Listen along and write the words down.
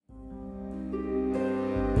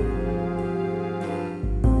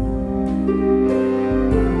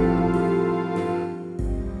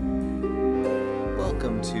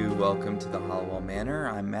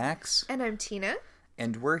Max. And I'm Tina.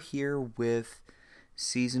 And we're here with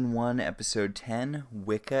Season 1, Episode 10,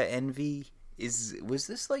 Wicca Envy. Was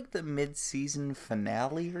this like the mid-season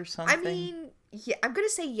finale or something? I mean, yeah, I'm going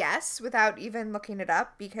to say yes without even looking it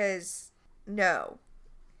up because no.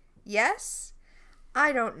 Yes?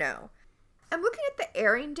 I don't know. I'm looking at the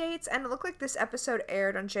airing dates and it looked like this episode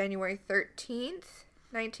aired on January 13th,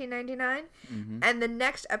 1999. Mm-hmm. And the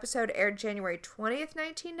next episode aired January 20th,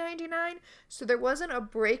 1999. So there wasn't a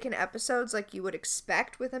break in episodes like you would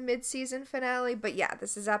expect with a mid-season finale. But yeah,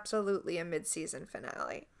 this is absolutely a mid-season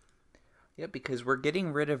finale. Yeah, because we're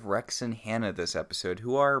getting rid of Rex and Hannah this episode,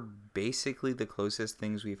 who are basically the closest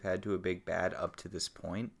things we've had to a big bad up to this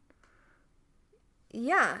point.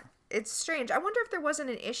 Yeah, it's strange. I wonder if there wasn't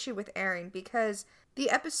an issue with airing, because the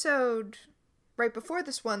episode right before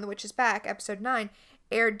this one, The Witch is Back, episode 9,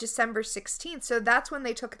 aired December 16th, so that's when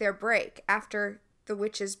they took their break, after The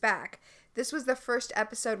Witch is Back. This was the first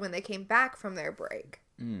episode when they came back from their break.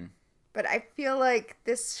 But I feel like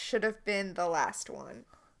this should have been the last one.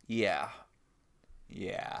 Yeah.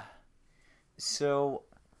 So,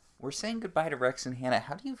 we're saying goodbye to Rex and Hannah.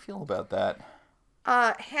 How do you feel about that?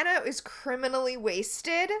 Hannah is criminally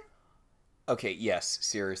wasted. Okay, yes,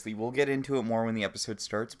 seriously. We'll get into it more when the episode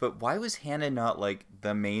starts, but why was Hannah not, like,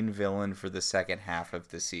 the main villain for the second half of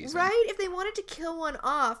the season? Right? If they wanted to kill one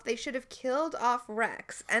off, they should have killed off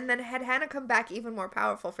Rex, and then had Hannah come back even more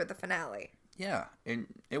powerful for the finale. Yeah,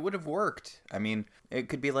 it would have worked. I mean, it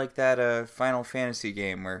could be like that Final Fantasy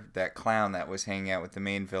game where that clown that was hanging out with the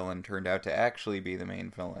main villain turned out to actually be the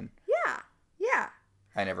main villain. Yeah.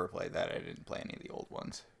 I never played that. I didn't play any of the old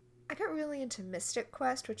ones. I got really into Mystic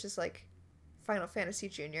Quest, which is like Final Fantasy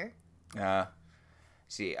Junior.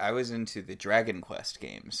 See, I was into the Dragon Quest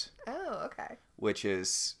games. Oh, okay. Which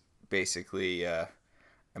is basically,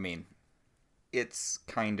 it's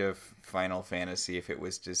kind of Final Fantasy if it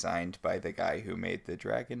was designed by the guy who made the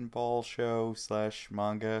Dragon Ball show /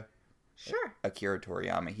 manga. Sure. Akira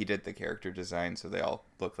Toriyama. He did the character design, so they all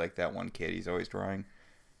look like that one kid he's always drawing.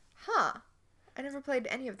 Huh. I never played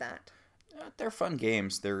any of that. They're fun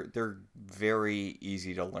games. They're very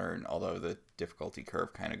easy to learn, although the difficulty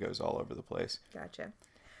curve kind of goes all over the place. Gotcha.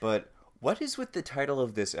 But what is with the title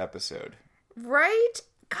of this episode? Right?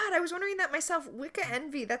 God, I was wondering that myself. Wicca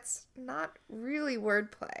Envy, that's not really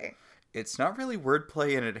wordplay. It's not really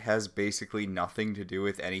wordplay, and it has basically nothing to do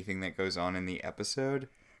with anything that goes on in the episode.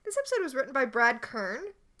 This episode was written by Brad Kern.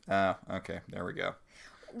 Oh, okay. There we go.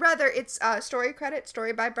 Rather, it's story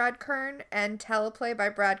by Brad Kern, and teleplay by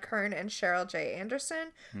Brad Kern and Cheryl J.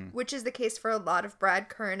 Anderson, which is the case for a lot of Brad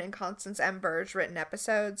Kern and Constance M. Burge written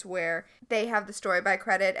episodes, where they have the story by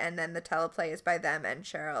credit, and then the teleplay is by them and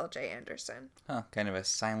Cheryl J. Anderson. Huh, kind of a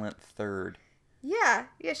silent third. Yeah,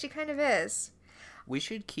 she kind of is. We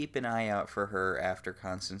should keep an eye out for her after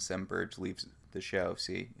Constance M. Burge leaves the show,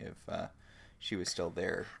 see if she was still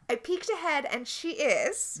there. I peeked ahead, and she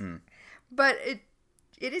is, but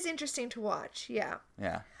it is interesting to watch, yeah.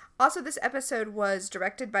 Yeah. Also, this episode was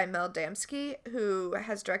directed by Mel Damsky, who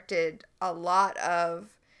has directed a lot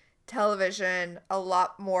of television, a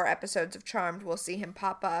lot more episodes of Charmed. We'll see him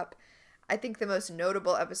pop up. I think the most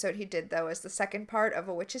notable episode he did, though, is the second part of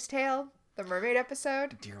A Witch's Tale, the mermaid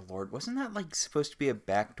episode. Dear Lord, wasn't that, like, supposed to be a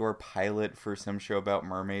backdoor pilot for some show about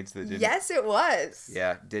mermaids that didn't... Yes, it was.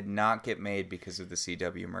 Yeah, did not get made because of the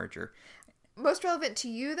CW merger. Most relevant to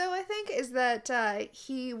you, though, I think, is that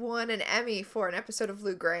he won an Emmy for an episode of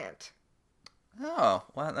Lou Grant. Oh,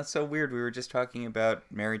 wow, that's so weird. We were just talking about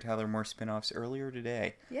Mary Tyler Moore spinoffs earlier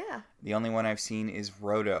today. Yeah. The only one I've seen is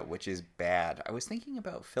Rhoda, which is bad. I was thinking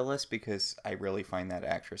about Phyllis because I really find that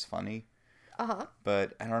actress funny. Uh-huh.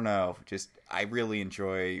 But I don't know. I really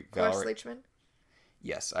enjoy Cloris Leachman?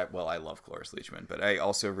 Yes, I love Cloris Leachman, but I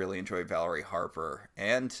also really enjoy Valerie Harper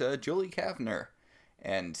and Julie Kavner.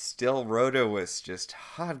 And still, Rhoda was just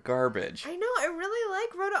hot garbage. I know. I really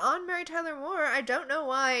like Rhoda on Mary Tyler Moore. I don't know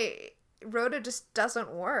why Rhoda just doesn't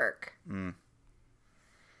work.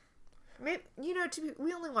 Maybe,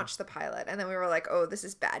 we only watched the pilot, and then we were like, oh, this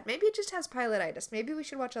is bad. Maybe it just has pilotitis. Maybe we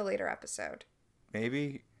should watch a later episode.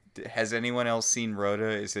 Maybe. Has anyone else seen Rhoda?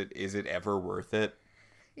 Is it ever worth it?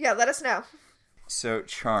 Yeah, let us know. So,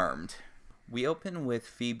 Charmed. We open with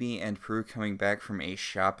Phoebe and Prue coming back from a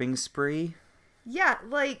shopping spree. Yeah,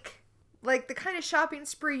 like the kind of shopping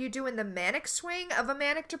spree you do in the manic swing of a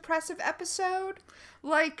manic depressive episode.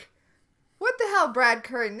 Like, what the hell, Brad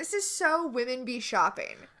Kern? This is so women be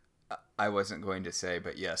shopping. I wasn't going to say,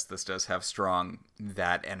 but yes, this does have strong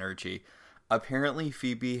that energy. Apparently,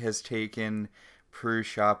 Phoebe has taken Prue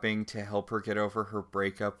shopping to help her get over her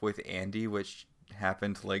breakup with Andy, which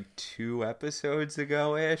happened like 2 episodes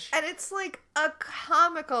ago-ish. And it's like a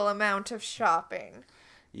comical amount of shopping.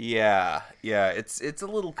 Yeah, it's a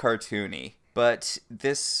little cartoony. But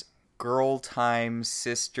this girl time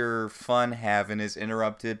sister fun having is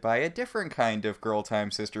interrupted by a different kind of girl time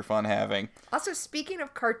sister fun having. Also, speaking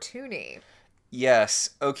of cartoony.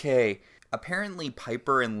 Yes, okay. Apparently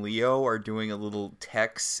Piper and Leo are doing a little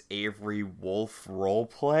Tex Avery Wolf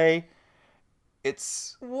roleplay.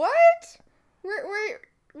 It's... What? Wait,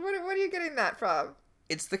 what are you getting that from?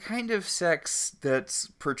 It's the kind of sex that's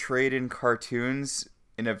portrayed in cartoons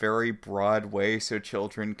in a very broad way, so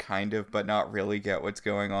children kind of, but not really, get what's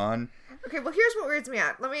going on. Okay, well, here's what weirds me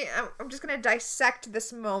out. I'm just gonna dissect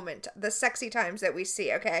this moment, the sexy times that we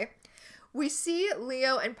see, okay? We see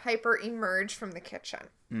Leo and Piper emerge from the kitchen.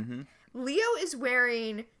 Mm-hmm. Leo is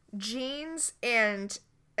wearing jeans and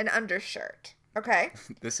an undershirt, okay?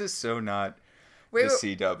 This is so not wait,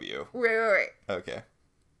 CW. Wait. Okay.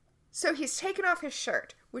 So he's taken off his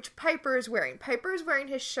shirt, which Piper is wearing. Piper is wearing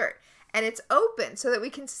his shirt, and it's open so that we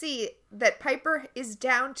can see that Piper is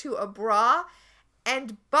down to a bra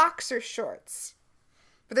and boxer shorts.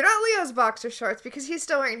 But they're not Leo's boxer shorts because he's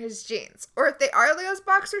still wearing his jeans. Or if they are Leo's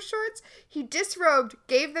boxer shorts, he disrobed,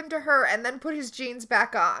 gave them to her, and then put his jeans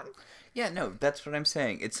back on. Yeah, no, that's what I'm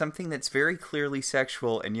saying. It's something that's very clearly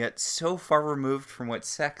sexual and yet so far removed from what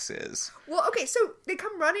sex is. Well, okay, so they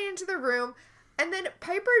come running into the room, and then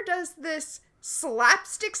Piper does this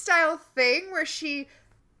slapstick-style thing where she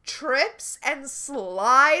trips and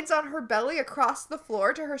slides on her belly across the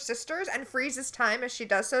floor to her sisters and freezes time as she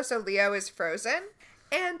does so Leo is frozen.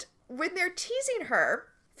 And when they're teasing her,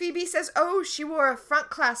 Phoebe says, "Oh, she wore a front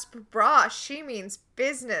clasp bra. She means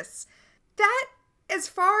business." That, as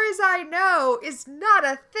far as I know, is not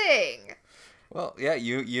a thing. Well, yeah,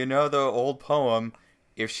 you know the old poem,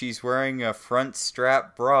 if she's wearing a front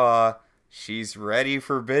strap bra, she's ready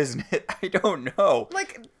for business. I don't know.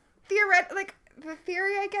 The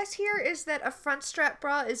theory, I guess, here is that a front strap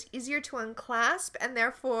bra is easier to unclasp and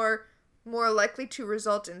therefore more likely to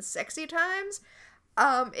result in sexy times.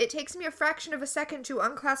 It takes me a fraction of a second to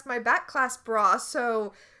unclasp my back clasp bra,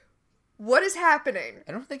 so what is happening?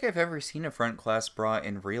 I don't think I've ever seen a front clasp bra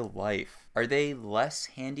in real life. Are they less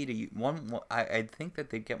handy to use? I'd think that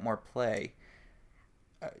they'd get more play.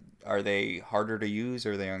 Are they harder to use?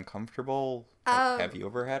 Are they uncomfortable? Have you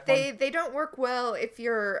ever had one? They don't work well if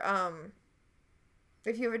you're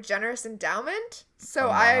if you have a generous endowment, so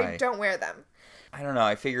I don't wear them. I don't know.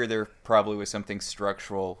 I figure there probably was something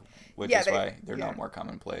structural, which is why they're not more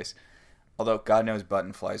commonplace. Although, God knows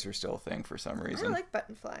button flies are still a thing for some reason. I don't like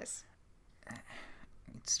button flies.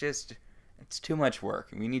 It's too much work.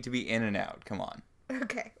 We need to be in and out. Come on.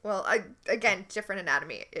 Okay. Well, again, different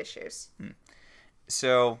anatomy issues.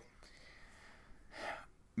 So,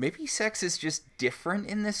 maybe sex is just different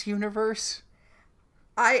in this universe?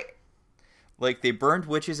 Like, they burned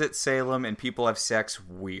witches at Salem and people have sex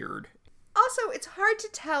weird. Also, it's hard to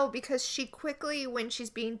tell because she quickly, when she's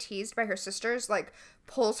being teased by her sisters, like,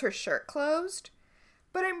 pulls her shirt closed.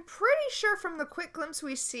 But I'm pretty sure from the quick glimpse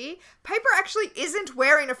we see, Piper actually isn't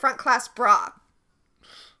wearing a front clasp bra.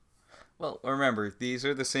 Well, remember, these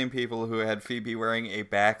are the same people who had Phoebe wearing a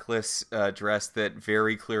backless dress that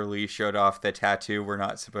very clearly showed off the tattoo we're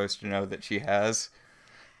not supposed to know that she has.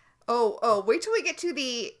 Oh, wait till we get to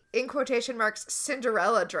the, in quotation marks,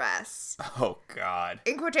 Cinderella dress. Oh, God.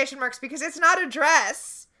 In quotation marks, because it's not a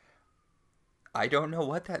dress. I don't know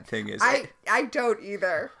what that thing is. I don't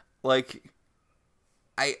either. Like,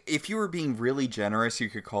 if you were being really generous, you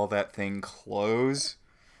could call that thing clothes.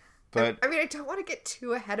 But I mean, I don't want to get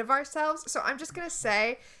too ahead of ourselves, so I'm just going to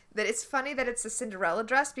say that it's funny that it's a Cinderella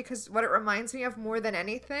dress because what it reminds me of more than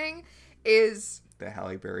anything is... the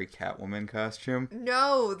Halle Berry Catwoman costume?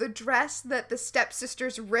 No, the dress that the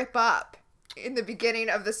stepsisters rip up in the beginning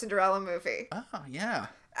of the Cinderella movie. Oh, yeah.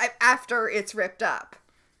 After it's ripped up.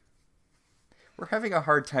 We're having a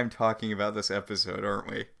hard time talking about this episode, aren't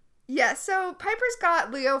we? Yeah, so Piper's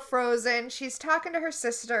got Leo frozen. She's talking to her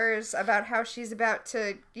sisters about how she's about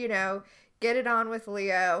to, get it on with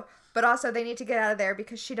Leo. But also they need to get out of there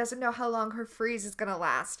because she doesn't know how long her freeze is going to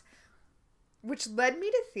last. Which led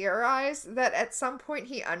me to theorize that at some point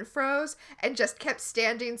he unfroze and just kept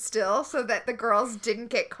standing still so that the girls didn't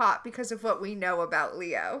get caught because of what we know about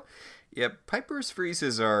Leo. Yeah, Piper's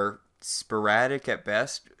freezes are sporadic at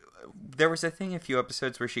best. There was a thing a few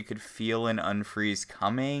episodes where she could feel an unfreeze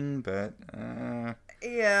coming, but...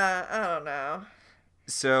 Yeah, I don't know.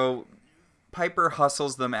 So, Piper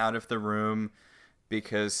hustles them out of the room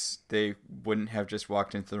because they wouldn't have just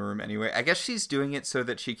walked into the room anyway. I guess she's doing it so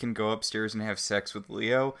that she can go upstairs and have sex with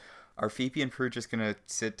Leo. Are Phoebe and Prue just gonna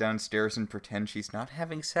sit downstairs and pretend she's not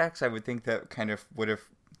having sex? I would think that kind of would have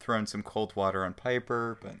thrown some cold water on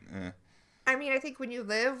Piper, but I mean, I think when you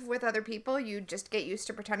live with other people, you just get used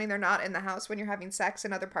to pretending they're not in the house when you're having sex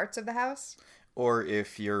in other parts of the house. Or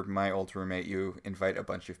if you're my old roommate, you invite a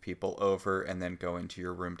bunch of people over and then go into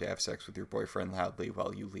your room to have sex with your boyfriend loudly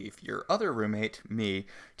while you leave your other roommate, me,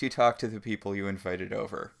 to talk to the people you invited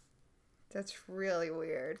over. That's really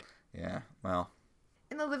weird. Yeah, well.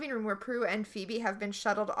 In the living room where Prue and Phoebe have been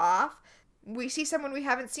shuttled off, we see someone we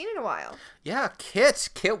haven't seen in a while. Yeah, Kit.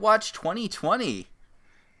 Kit Watch 2020.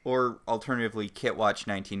 Or alternatively, Kit Watch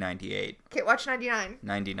 1998. Kit Watch 99.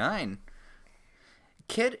 99.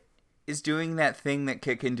 Kit is doing that thing that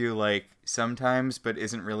Kit can do, like, sometimes, but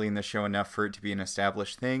isn't really in the show enough for it to be an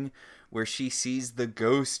established thing, where she sees the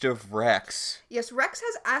ghost of Rex. Yes, Rex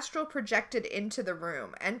has astral projected into the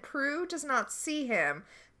room, and Prue does not see him,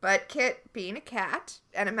 but Kit, being a cat,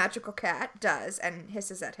 and a magical cat, does, and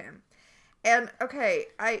hisses at him. And, okay,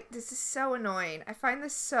 this is so annoying. I find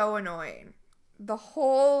this so annoying. The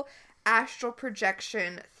whole astral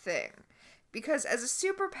projection thing. Because as a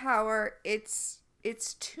superpower, it's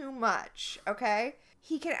too much, okay?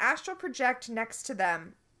 He can astral project next to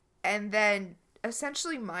them and then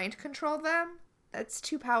essentially mind control them. That's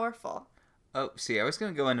too powerful. Oh, see, I was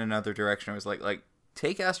going to go in another direction. I was like,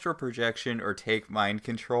 take astral projection or take mind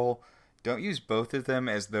control. Don't use both of them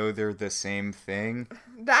as though they're the same thing.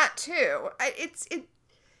 That too.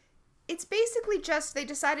 It's basically just they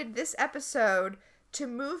decided this episode to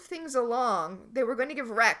move things along. They were going to give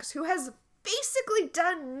Rex, who has basically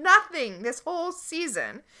done nothing this whole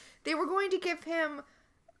season, they were going to give him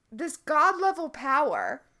this god-level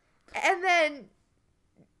power and then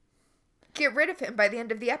get rid of him by the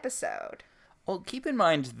end of the episode. Well, keep in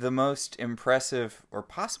mind, the most impressive, or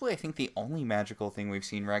possibly I think the only magical thing we've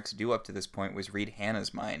seen Rex do up to this point was read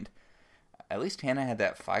Hannah's mind. At least Hannah had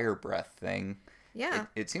that fire breath thing. Yeah.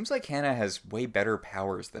 It seems like Hannah has way better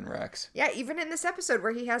powers than Rex. Yeah, even in this episode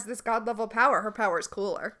where he has this god-level power, her power is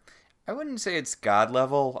cooler. I wouldn't say it's god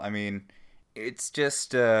level. I mean, it's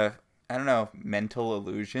just, I don't know, mental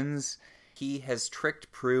illusions. He has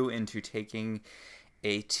tricked Prue into taking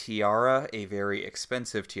a tiara, a very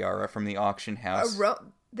expensive tiara, from the auction house.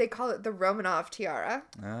 They call it the Romanov tiara.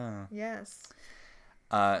 Oh. Yes.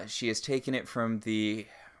 She has taken it from the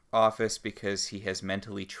office because he has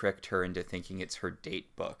mentally tricked her into thinking it's her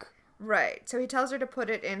date book. Right. So he tells her to put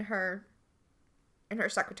it in her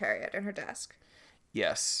secretariat, in her desk.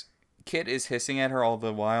 Yes. Kit is hissing at her all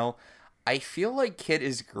the while. I feel like Kit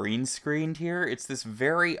is green screened here. It's this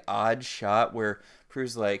very odd shot where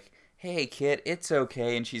Prue's like, hey, Kit, it's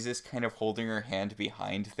okay. And she's just kind of holding her hand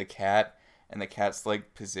behind the cat. And the cat's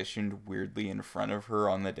like positioned weirdly in front of her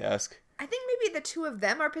on the desk. I think maybe the two of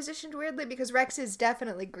them are positioned weirdly because Rex is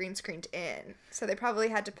definitely green screened in. So they probably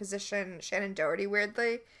had to position Shannon Doherty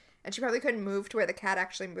weirdly. And she probably couldn't move to where the cat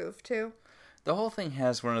actually moved to. The whole thing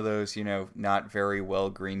has one of those, not very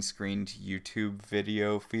well green screened YouTube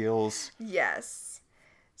video feels. Yes.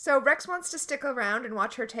 So Rex wants to stick around and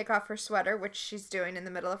watch her take off her sweater, which she's doing in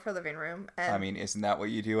the middle of her living room. And I mean, isn't that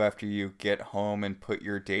what you do after you get home and put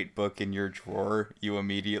your date book in your drawer? You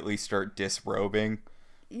immediately start disrobing?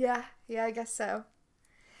 Yeah, I guess so.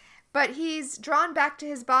 But he's drawn back to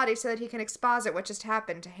his body so that he can exposit what just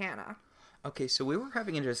happened to Hannah. Okay, so we were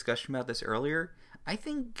having a discussion about this earlier. I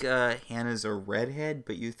think Hannah's a redhead,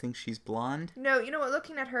 but you think she's blonde? No, you know what?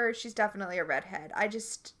 Looking at her, she's definitely a redhead.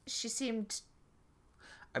 She seemed...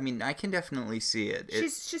 I mean, I can definitely see it.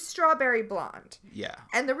 She's strawberry blonde. Yeah.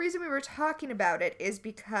 And the reason we were talking about it is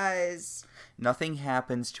because... nothing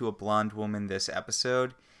happens to a blonde woman this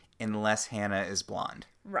episode unless Hannah is blonde.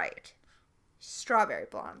 Right. Strawberry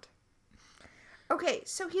blonde. Okay,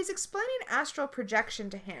 so he's explaining astral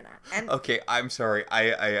projection to Hannah. And okay, I'm sorry.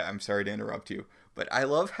 I'm sorry to interrupt you. But I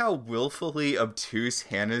love how willfully obtuse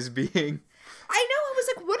Hannah's being. I know, I was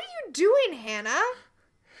like, what are you doing, Hannah?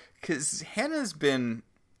 Because Hannah's been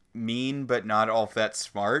mean but not all that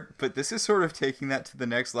smart. But this is sort of taking that to the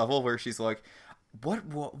next level where she's like,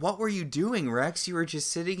 what were you doing, Rex? You were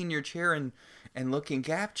just sitting in your chair and looking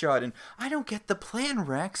gap-jawed, and I don't get the plan,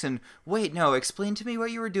 Rex, and wait, no, explain to me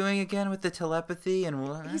what you were doing again with the telepathy, and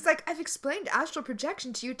what? He's like, I've explained astral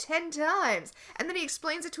projection to you 10 times, and then he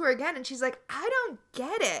explains it to her again, and she's like, I don't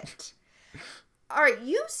get it. Alright,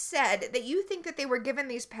 you said that you think that they were given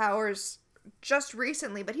these powers just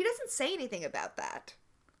recently, but he doesn't say anything about that.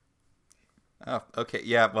 Oh, okay,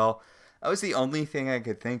 yeah, well, That was the only thing I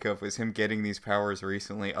could think of was him getting these powers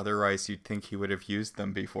recently. Otherwise, you'd think he would have used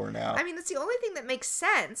them before now. I mean, that's the only thing that makes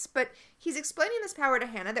sense, but he's explaining this power to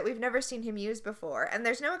Hannah that we've never seen him use before, and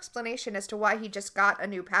there's no explanation as to why he just got a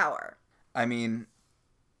new power. I mean,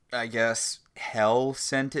 I guess Hell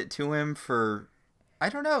sent it to him for... I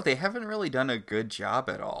don't know, they haven't really done a good job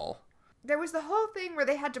at all. There was the whole thing where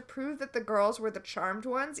they had to prove that the girls were the charmed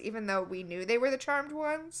ones, even though we knew they were the charmed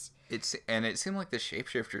ones. It seemed like the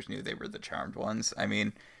shapeshifters knew they were the charmed ones. I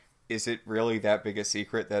mean, is it really that big a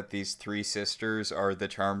secret that these three sisters are the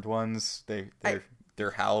charmed ones?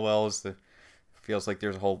 They're Hallowells. Feels like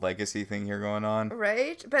there's a whole legacy thing here going on.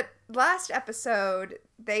 Right? But last episode,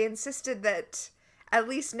 they insisted that at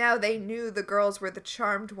least now they knew the girls were the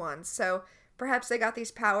charmed ones. So perhaps they got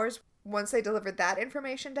these powers once they delivered that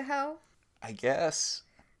information to Hell? I guess.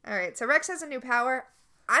 Alright, so Rex has a new power.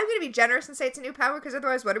 I'm going to be generous and say it's a new power, because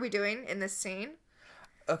otherwise what are we doing in this scene?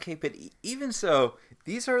 Okay, but even so,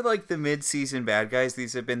 these are like the mid-season bad guys.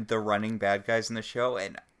 These have been the running bad guys in the show,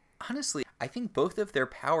 and honestly, I think both of their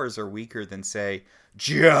powers are weaker than, say,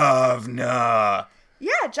 Javna.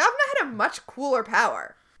 Yeah, Javna had a much cooler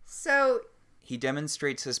power. So... He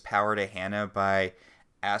demonstrates his power to Hannah by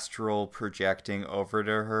astral projecting over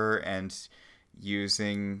to her and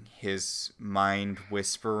using his mind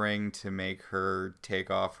whispering to make her take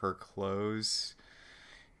off her clothes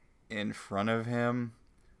in front of him.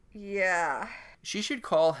 Yeah. She should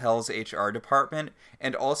call Hell's HR department,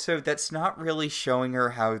 and also that's not really showing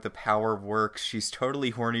her how the power works. She's totally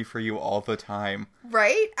horny for you all the time.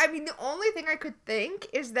 Right? I mean, the only thing I could think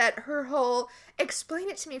is that her whole explain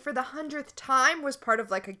it to me for the 100th time was part of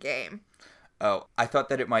like a game. Oh, I thought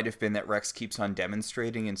that it might have been that Rex keeps on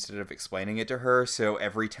demonstrating instead of explaining it to her, so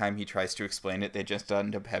every time he tries to explain it, they just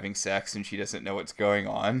end up having sex and she doesn't know what's going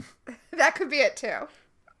on. That could be it too.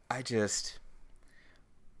 I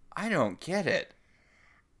don't get it.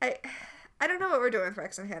 I don't know what we're doing with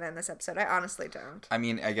Rex and Hannah in this episode. I honestly don't. I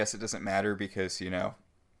mean, I guess it doesn't matter because,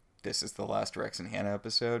 this is the last Rex and Hannah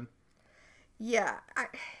episode. Yeah.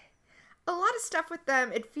 A lot of stuff with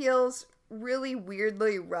them, it feels really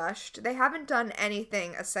weirdly rushed. They haven't done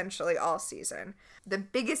anything essentially all season. The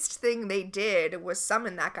biggest thing they did was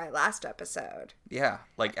summon that guy last episode. Yeah,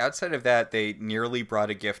 like outside of that, they nearly brought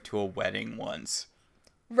a gift to a wedding once.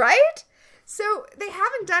 Right? So they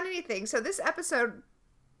haven't done anything. So this episode,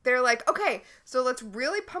 they're like, okay, so let's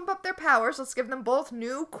really pump up their powers. Let's give them both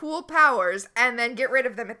new cool powers and then get rid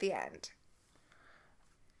of them at the end.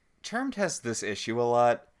 Charmed has this issue a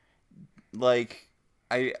lot. Like,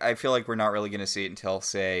 I feel like we're not really going to see it until,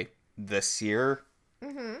 say, the Seer.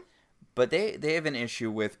 Mm-hmm. But they have an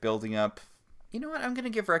issue with building up, you know what, I'm going to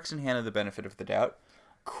give Rex and Hannah the benefit of the doubt.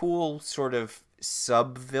 Cool sort of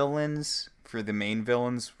sub-villains for the main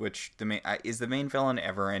villains, which is the main villain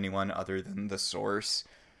ever anyone other than the Source?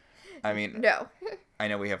 I mean, no. I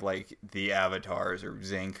know we have, like, the Avatars or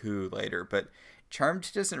Zanku later, but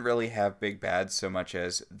Charmed doesn't really have big bads so much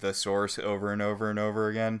as the Source over and over and over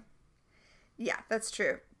again. Yeah, that's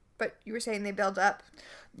true. But you were saying they build up?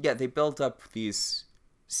 Yeah, they build up these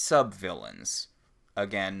sub-villains.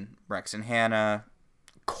 Again, Rex and Hannah,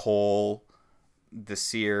 Cole, the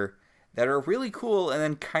Seer, that are really cool and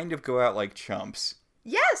then kind of go out like chumps.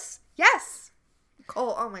 Yes! Yes!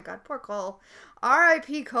 Cole, oh my god, poor Cole.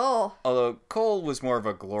 R.I.P. Cole. Although Cole was more of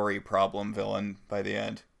a glory problem villain by the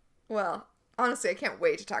end. Well, honestly, I can't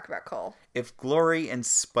wait to talk about Cole. If Glory and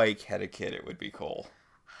Spike had a kid, it would be Cole.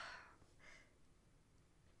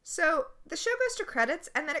 So, the show goes to credits,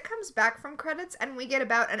 and then it comes back from credits, and we get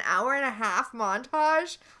about an hour and a half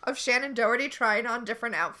montage of Shannon Doherty trying on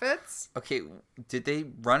different outfits. Okay, did they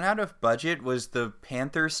run out of budget? Was the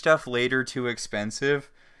Panther stuff later too expensive?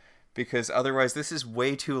 Because otherwise, this is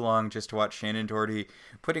way too long just to watch Shannon Doherty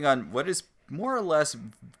putting on what is more or less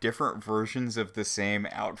different versions of the same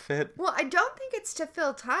outfit. Well, I don't think it's to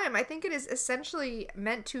fill time. I think it is essentially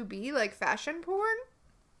meant to be like fashion porn,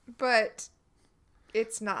 but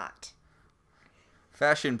it's not.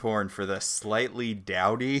 Fashion porn for the slightly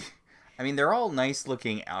dowdy. I mean, they're all nice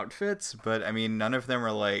looking outfits, but I mean, none of them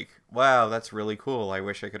are like, wow, that's really cool. I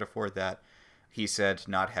wish I could afford that. He said,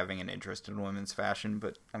 not having an interest in women's fashion,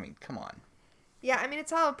 but I mean, come on. Yeah, I mean,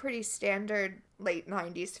 it's all pretty standard late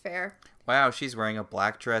 90s fare. Wow, she's wearing a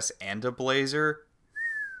black dress and a blazer.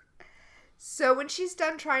 So when she's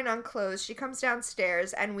done trying on clothes, she comes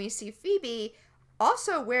downstairs and we see Phoebe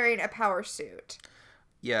also wearing a power suit.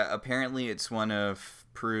 Yeah, apparently it's one of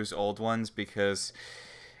Prue's old ones because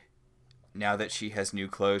now that she has new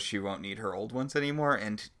clothes, she won't need her old ones anymore,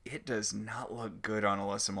 and it does not look good on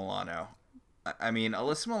Alyssa Milano. I mean,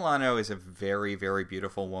 Alyssa Milano is a very, very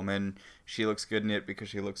beautiful woman. She looks good in it because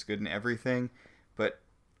she looks good in everything. But,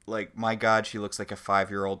 like, my God, she looks like a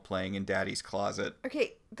 5-year-old playing in Daddy's closet.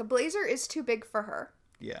 Okay, the blazer is too big for her.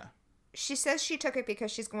 Yeah. She says she took it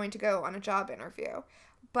because she's going to go on a job interview.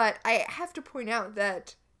 But I have to point out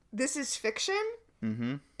that this is fiction.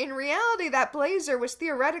 Mm-hmm. In reality, that blazer was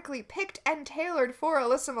theoretically picked and tailored for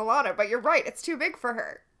Alyssa Milano. But you're right, it's too big for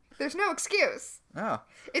her. There's no excuse. Oh.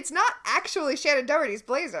 It's not actually Shannon Doherty's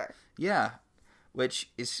blazer. Yeah.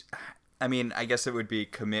 Which is... I mean, I guess it would be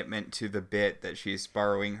commitment to the bit that she's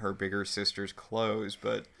borrowing her bigger sister's clothes,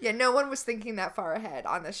 but... Yeah, no one was thinking that far ahead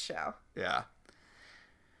on this show. Yeah.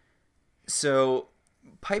 So,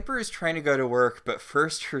 Piper is trying to go to work, but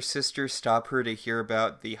first her sisters stop her to hear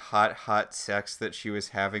about the hot sex that she was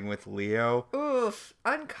having with Leo. Oof,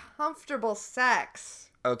 uncomfortable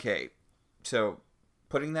sex. Okay, so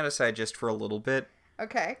putting that aside just for a little bit.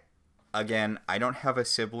 Okay. Again, I don't have a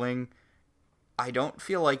sibling. I don't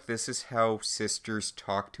feel like this is how sisters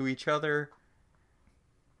talk to each other.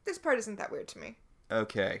 This part isn't that weird to me.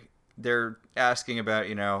 Okay. They're asking about,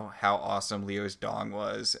 how awesome Leo's dong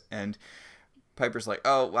was, and Piper's like,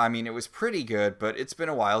 oh, I mean, it was pretty good, but it's been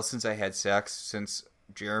a while since I had sex, since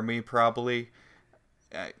Jeremy, probably.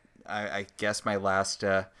 I guess my last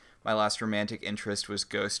romantic interest was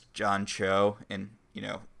Ghost John Cho, and,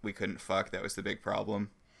 we couldn't fuck. That was the big problem.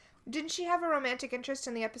 Didn't she have a romantic interest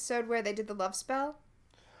in the episode where they did the love spell?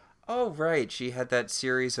 Oh, right. She had that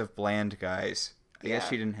series of bland guys. I Yeah. guess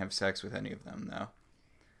she didn't have sex with any of them, though.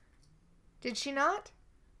 Did she not?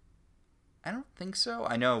 I don't think so.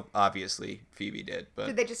 I know, obviously, Phoebe did, but...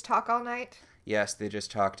 Did they just talk all night? Yes, they just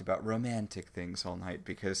talked about romantic things all night,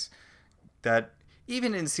 because that...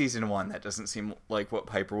 Even in season 1, that doesn't seem like what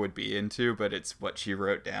Piper would be into, but it's what she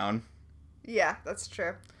wrote down. Yeah, that's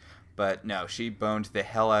true. But no, she boned the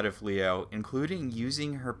hell out of Leo, including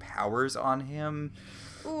using her powers on him.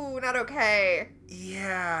 Ooh, not okay.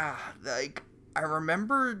 Yeah, like... I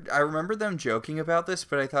remember them joking about this,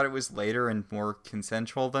 but I thought it was later and more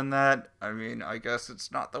consensual than that. I mean, I guess it's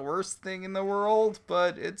not the worst thing in the world,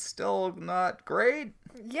 but it's still not great.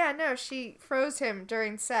 Yeah, no, she froze him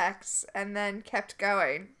during sex and then kept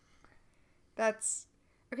going. That's...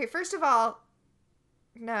 Okay, first of all,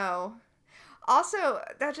 no. Also,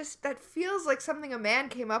 that feels like something a man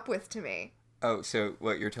came up with to me. Oh, so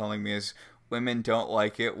what you're telling me is women don't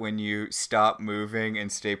like it when you stop moving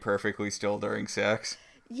and stay perfectly still during sex?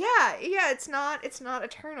 Yeah, it's not a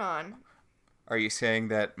turn on. Are you saying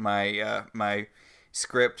that my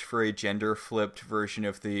script for a gender flipped version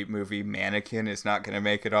of the movie Mannequin is not going to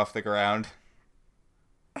make it off the ground?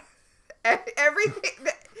 Everything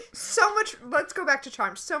so much. Let's go back to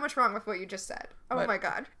Charmed. So much wrong with what you just said. Oh What? my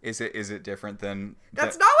God. Is it different than...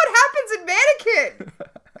 That's not what happens in Mannequin.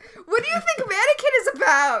 What do you think Mannequin is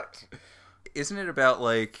about? Isn't it about,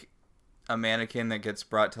 like, a mannequin that gets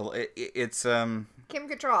brought to... It's, Kim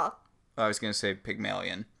Cattrall. I was going to say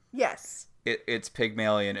Pygmalion. Yes. It's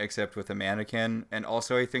Pygmalion, except with a mannequin. And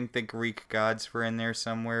also, I think the Greek gods were in there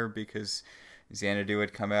somewhere, because Xanadu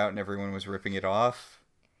had come out and everyone was ripping it off.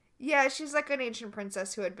 Yeah, she's like an ancient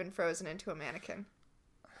princess who had been frozen into a mannequin.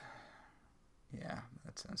 Yeah,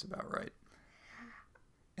 that sounds about right.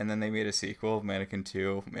 And then they made a sequel, Mannequin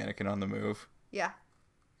 2, Mannequin on the Move. Yeah.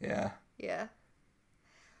 Yeah. Yeah.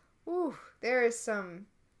 Ooh, there is some...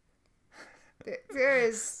 There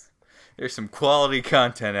is... There's some quality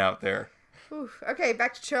content out there. Ooh, okay,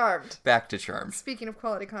 back to Charmed. Back to Charmed. Speaking of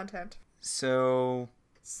quality content. So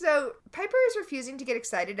Piper is refusing to get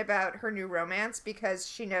excited about her new romance because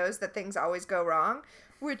she knows that things always go wrong,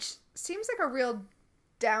 which seems like a real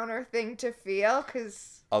downer thing to feel,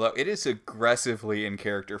 because... Although it is aggressively in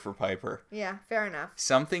character for Piper. Yeah, fair enough.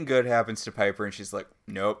 Something good happens to Piper and she's like,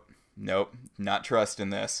 nope, not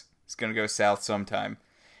trusting this. It's gonna go south sometime.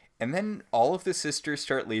 And then all of the sisters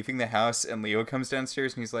start leaving the house and Leo comes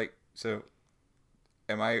downstairs and he's like, so,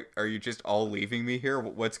 are you just all leaving me here?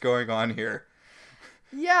 What's going on here?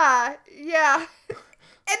 Yeah.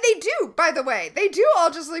 And they do, by the way. They do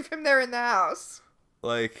all just leave him there in the house.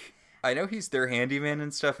 Like, I know he's their handyman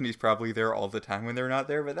and stuff, and he's probably there all the time when they're not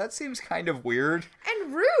there, but that seems kind of weird.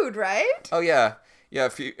 And rude, right? Oh, yeah. Yeah,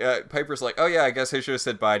 Piper's like, oh, yeah, I guess I should have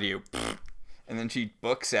said bye to you. And then she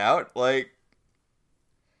books out. Like,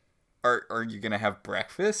 are you going to have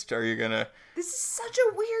breakfast? Are you going to... This is such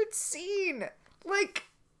a weird scene. Like,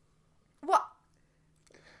 what?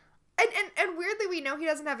 And weirdly, we know he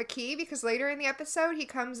doesn't have a key because later in the episode, he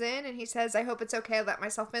comes in and he says, I hope it's okay, I let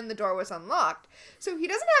myself in, the door was unlocked. So he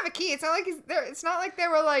doesn't have a key. It's not like he's there. It's not like they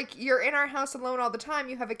were like, you're in our house alone all the time,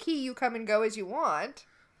 you have a key, you come and go as you want.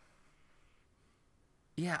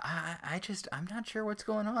 Yeah, I'm not sure what's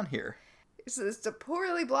going on here. It's a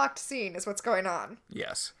poorly blocked scene is what's going on.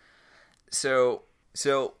 Yes. So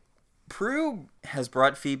Prue has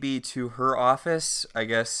brought Phoebe to her office. I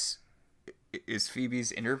guess, is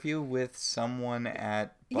Phoebe's interview with someone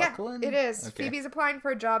at Buckland? Yeah, it is. Okay. Phoebe's applying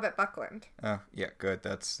for a job at Buckland. Oh, yeah, good.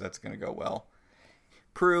 That's going to go well.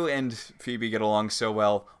 Prue and Phoebe get along so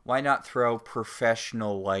well. Why not throw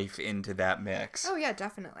professional life into that mix? Oh, yeah,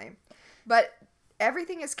 definitely. But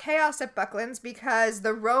everything is chaos at Buckland's because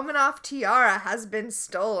the Romanoff tiara has been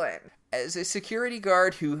stolen. As a security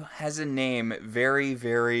guard who has a name very,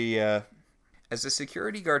 very... as a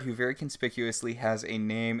security guard who very conspicuously has a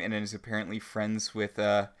name and is apparently friends with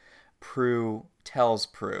Prue, tells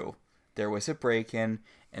Prue there was a break-in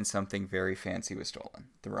and something very fancy was stolen.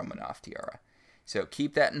 The Romanoff tiara. So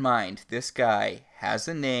keep that in mind. This guy has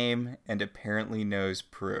a name and apparently knows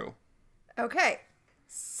Prue. Okay.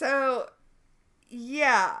 So,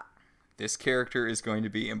 yeah. This character is going to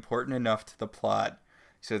be important enough to the plot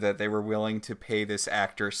so that they were willing to pay this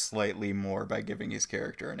actor slightly more by giving his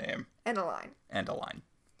character a name. And a line. And a line.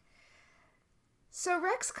 So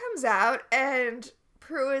Rex comes out and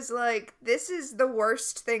Prue is like, this is the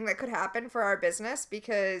worst thing that could happen for our business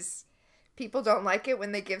because people don't like it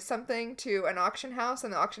when they give something to an auction house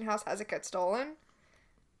and the auction house has it get stolen.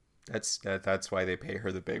 That's why they pay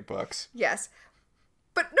her the big bucks. Yes.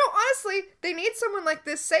 But no, honestly, they need someone like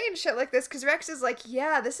this saying shit like this because Rex is like,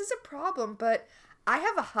 yeah, this is a problem, but I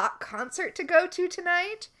have a hot concert to go to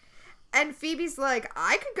tonight. And Phoebe's like,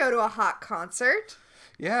 I could go to a hot concert.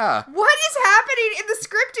 Yeah. What is happening in the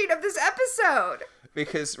scripting of this episode?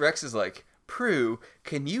 Because Rex is like, Prue,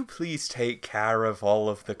 can you please take care of all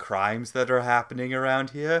of the crimes that are happening around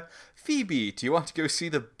here? Phoebe, do you want to go see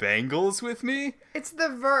the Bangles with me? It's the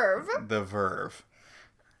Verve. The Verve.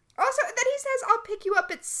 Also, then he says, I'll pick you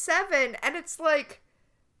up at 7, and it's like,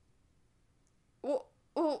 well,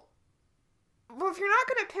 if you're not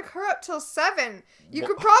going to pick her up till 7, you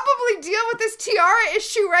could probably deal with this tiara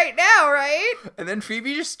issue right now, right? And then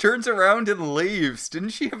Phoebe just turns around and leaves. Didn't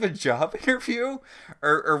she have a job interview?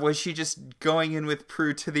 Or was she just going in with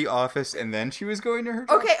Prue to the office and then she was going to her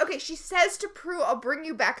job? Okay, she says to Prue, I'll bring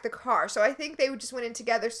you back the car. So I think they just went in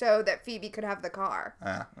together so that Phoebe could have the car.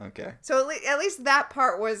 Ah, okay. So at least that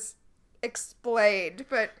part was explained,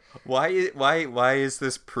 but why is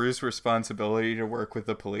this Prue's responsibility to work with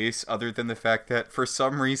the police, other than the fact that for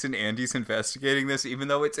some reason Andy's investigating this even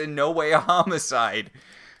though it's in no way a homicide?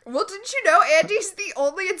 Well, didn't you know Andy's the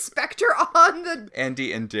only inspector on the...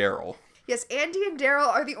 Andy and Daryl. Yes, Andy and Daryl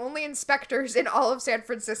are the only inspectors in all of San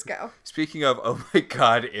Francisco. Speaking of, oh my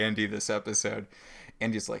god, Andy, this episode.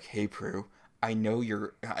 Andy's like, hey Prue, I know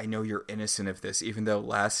you're innocent of this, even though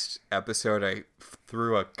last episode I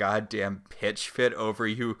threw a goddamn pitch fit over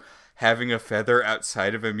you having a feather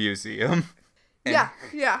outside of a museum. And,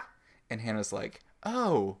 yeah. And Hannah's like,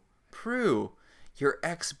 oh, Prue, your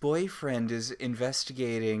ex-boyfriend is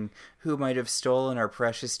investigating who might have stolen our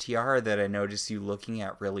precious tiara that I noticed you looking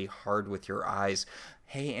at really hard with your eyes.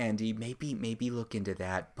 Hey, Andy, maybe look into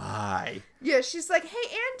that. Bye. Yeah, she's like,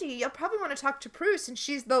 hey, Andy, you'll probably want to talk to Prue since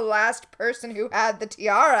she's the last person who had the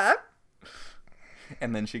tiara.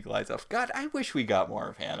 And then she glides off. God, I wish we got more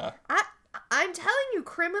of Hannah. I'm telling you,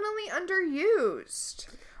 criminally underused.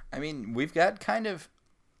 I mean, we've got kind of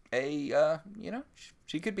a,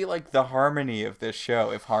 she could be like the Harmony of this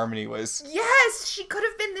show if Harmony was... Yes, she could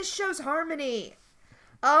have been this show's Harmony.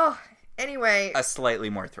 Oh, anyway. A slightly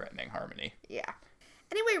more threatening Harmony. Yeah.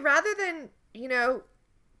 Anyway, rather than,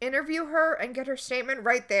 interview her and get her statement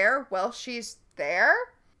right there while she's there,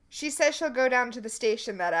 she says she'll go down to the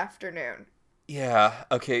station that afternoon. Yeah,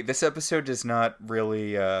 okay, this episode does not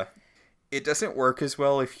really, it doesn't work as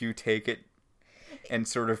well if you take it and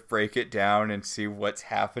sort of break it down and see what's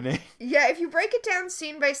happening. Yeah, if you break it down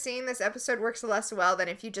scene by scene, this episode works less well than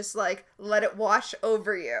if you just, let it wash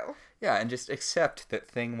over you. Yeah, and just accept that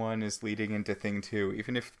thing 1 is leading into thing 2,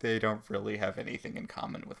 even if they don't really have anything in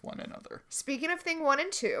common with one another. Speaking of thing 1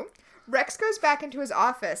 and 2, Rex goes back into his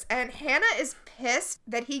office, and Hannah is pissed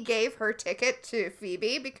that he gave her ticket to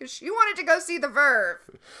Phoebe because she wanted to go see the Verve.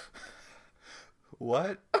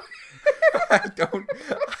 What? I don't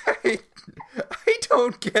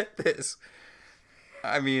get this.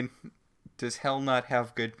 I mean, does Hell not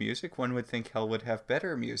have good music? One would think Hell would have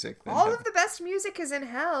better music than All Hell. of the best music is in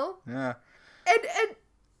Hell. Yeah.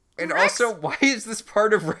 And Rex, also, why is this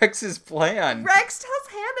part of Rex's plan? Rex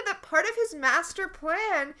tells Hannah that part of his master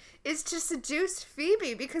plan is to seduce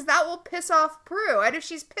Phoebe because that will piss off Prue. And if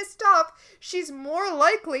she's pissed off, she's more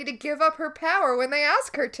likely to give up her power when they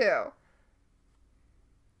ask her to.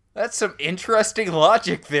 That's some interesting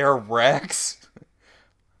logic there, Rex.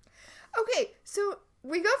 Okay, so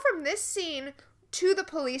we go from this scene to the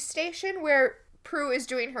police station where Prue is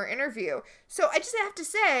doing her interview. So I just have to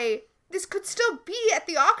say, this could still be at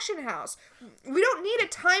the auction house. We don't need a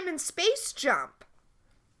time and space jump.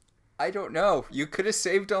 I don't know. You could have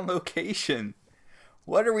saved on location.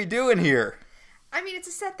 What are we doing here? I mean, it's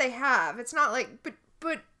a set they have. It's not like,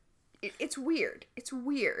 but it's weird. It's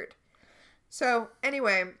weird. So,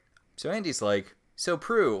 anyway. So Andy's like, so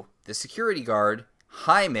Prue, the security guard,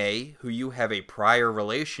 Jaime, who you have a prior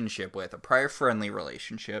relationship with, a prior friendly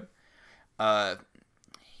relationship,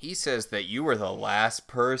 he says that you were the last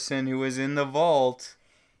person who was in the vault.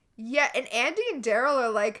 Yeah, and Andy and Daryl are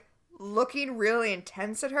like looking really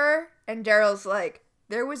intense at her, and Daryl's like,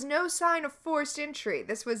 there was no sign of forced entry.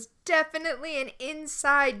 This was definitely an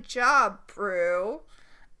inside job, Prue.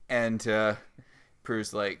 And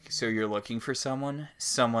Prue's like, so you're looking for someone?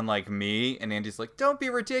 Someone like me? And Andy's like, don't be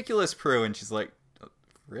ridiculous, Prue. And she's like,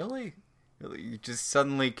 really? You're just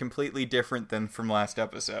suddenly completely different than from last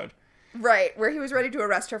episode. Right, where he was ready to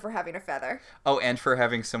arrest her for having a feather. Oh, and for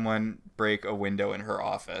having someone break a window in her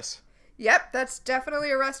office. Yep, that's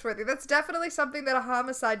definitely arrest worthy. That's definitely something that a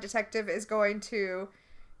homicide detective is going to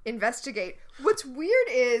investigate. What's weird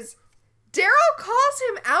is Daryl calls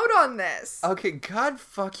him out on this. Okay, God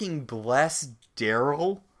fucking bless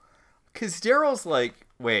Daryl. Because Daryl's like,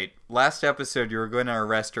 wait, last episode you were going to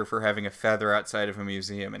arrest her for having a feather outside of a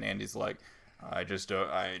museum. And Andy's like, I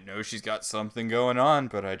know she's got something going on,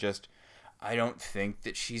 but I don't think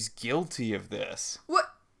that she's guilty of this. What?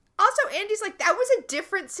 Also, Andy's like, that was a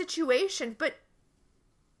different situation, but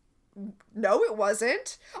no, it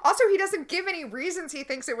wasn't. Also, he doesn't give any reasons he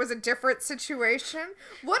thinks it was a different situation.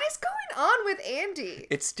 What is going on with Andy?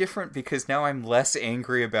 It's different because now I'm less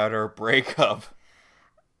angry about our breakup.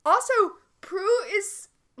 Also, Prue is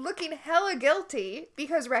looking hella guilty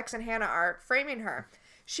because Rex and Hannah are framing her.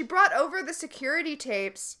 She brought over the security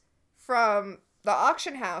tapes from the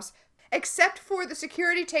auction house, except for the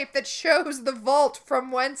security tape that shows the vault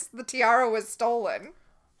from whence the tiara was stolen.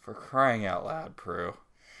 For crying out loud, Prue.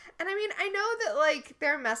 And I mean, I know that, like,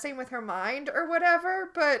 they're messing with her mind or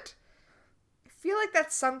whatever, but I feel like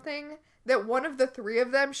that's something that one of the three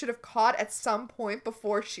of them should have caught at some point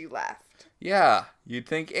before she left. Yeah, you'd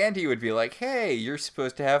think Andy would be like, hey, you're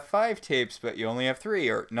supposed to have 5 tapes, but you only have 3,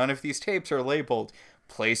 or none of these tapes are labeled.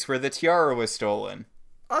 Place where the tiara was stolen.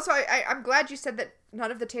 Also, I'm glad you said that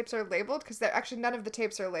none of the tapes are labeled, because actually none of the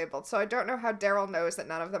tapes are labeled, so I don't know how Daryl knows that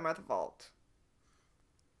none of them are the vault.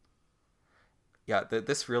 Yeah,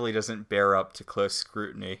 this really doesn't bear up to close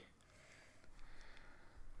scrutiny.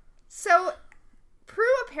 So, Prue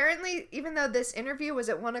apparently, even though this interview was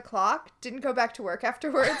at 1 o'clock, didn't go back to work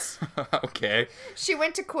afterwards. Okay. She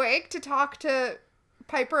went to Quake to talk to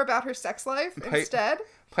Piper about her sex life instead.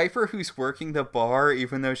 Piper, who's working the bar,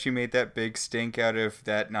 even though she made that big stink out of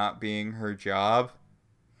that not being her job.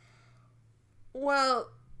 Well,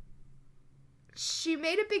 she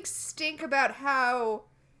made a big stink about how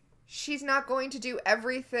she's not going to do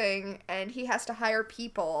everything and he has to hire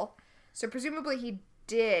people. So presumably he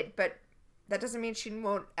did, but that doesn't mean she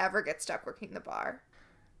won't ever get stuck working the bar.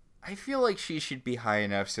 I feel like she should be high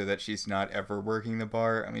enough so that she's not ever working the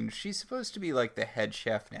bar. I mean, she's supposed to be like the head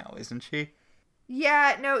chef now, isn't she?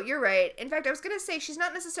 Yeah, no, you're right. In fact, I was going to say she's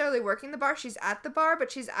not necessarily working the bar. She's at the bar,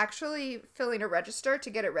 but she's actually filling a register to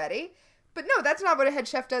get it ready. But no, that's not what a head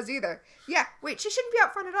chef does either. Yeah, wait, she shouldn't be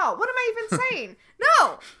out front at all. What am I even saying?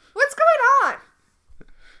 No! What's going on?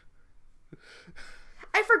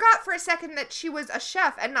 I forgot for a second that she was a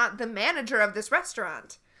chef and not the manager of this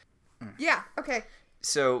restaurant. Yeah, okay.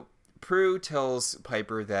 So, Prue tells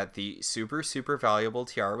Piper that the super, super valuable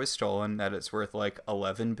tiara was stolen, that it's worth like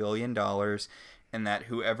 $11 billion, and that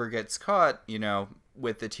whoever gets caught,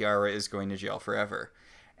 with the tiara is going to jail forever.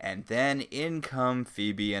 And then in come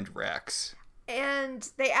Phoebe and Rex. And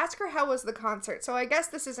they ask her how was the concert. So I guess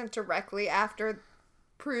this isn't directly after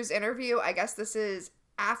Prue's interview. I guess this is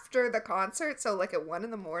after the concert, so like at 1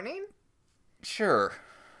 a.m? Sure.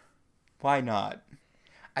 Why not?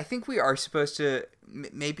 I think we are supposed to...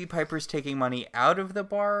 Maybe Piper's taking money out of the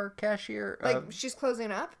bar cashier? Like, she's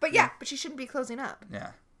closing up? But yeah, but she shouldn't be closing up.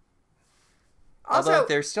 Yeah. Also, although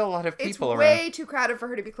there's still a lot of people around. It's way too crowded for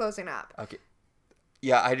her to be closing up. Okay.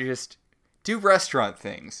 Yeah, I just... Do restaurant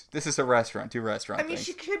things. This is a restaurant. Do restaurant things.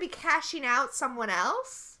 She could be cashing out someone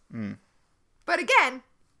else. Mm. But again,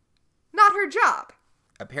 not her job.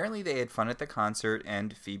 Apparently they had fun at the concert,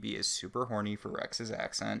 and Phoebe is super horny for Rex's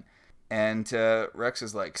accent. And Rex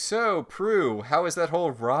is like, so, Prue, how was that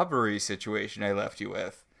whole robbery situation I left you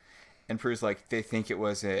with? And Prue's like, they think it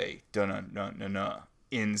was a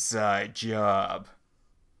inside job.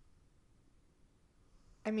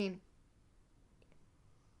 I mean,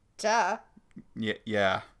 Duh.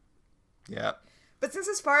 Yeah. But since,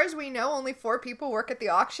 as far as we know, only 4 people work at the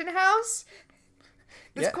auction house,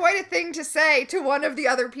 it's Yeah. quite a thing to say to one of the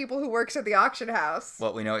other people who works at the auction house.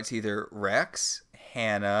 Well, we know it's either Rex,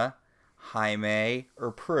 Hannah, Jaime,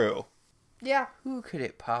 or Prue. Yeah. Who could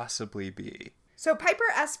it possibly be? So Piper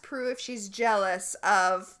asks Prue if she's jealous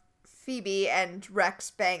of Phoebe and Rex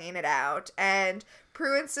banging it out, and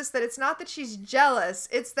Prue insists that it's not that she's jealous,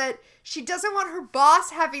 it's that she doesn't want her boss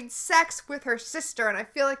having sex with her sister, and I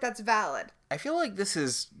feel like that's valid. I feel like this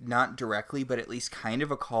is not directly, but at least kind of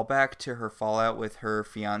a callback to her fallout with her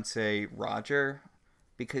fiancé, Roger.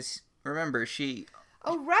 Because, remember, she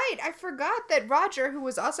Oh, right, I forgot that Roger, who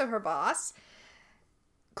was also her boss...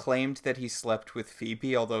 claimed that he slept with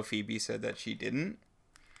Phoebe, although Phoebe said that she didn't.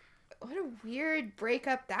 What a weird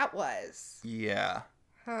breakup that was. Yeah.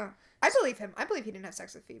 Huh. I believe him. I believe he didn't have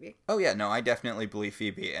sex with Phoebe. Oh, yeah, no, I definitely believe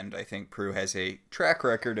Phoebe, and I think Prue has a track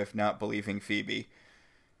record of not believing Phoebe.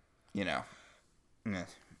 You know. Eh.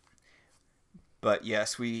 But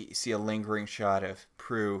yes, we see a lingering shot of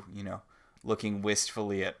Prue, looking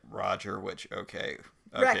wistfully at Roger, which, okay,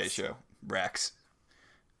 Rex. show. Rex.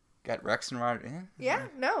 Got Rex and Roger. Eh? Yeah,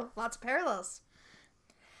 no, lots of parallels.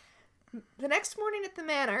 The next morning at the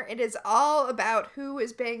manor, it is all about who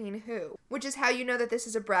is banging who, which is how you know that this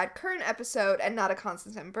is a Brad Kern episode and not a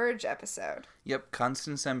Constance and Burge episode. Yep,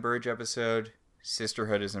 Constance and Burge episode,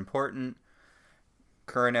 sisterhood is important.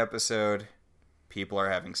 Current episode, people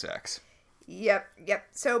are having sex. Yep.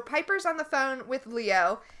 So Piper's on the phone with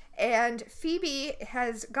Leo, and Phoebe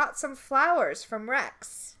has got some flowers from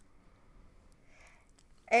Rex.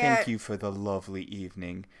 Thank you for the lovely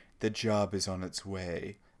evening. The job is on its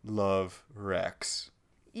way. Love, Rex.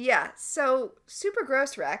 Yeah, so super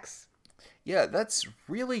gross, Rex. Yeah, that's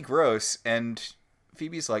really gross. And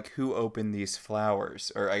Phoebe's like, who opened these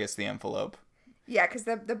flowers? Or I guess the envelope. Yeah, because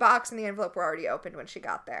the box and the envelope were already opened when she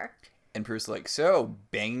got there. And Prue's like, so,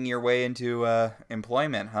 banging your way into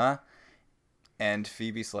employment, huh? And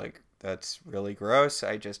Phoebe's like, that's really gross.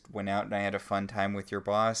 I just went out and I had a fun time with your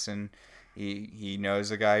boss, and he knows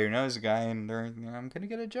a guy who knows a guy, and I'm going to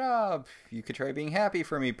get a job. You could try being happy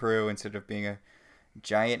for me, Prue, instead of being a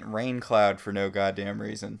giant rain cloud for no goddamn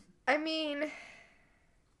reason. I mean,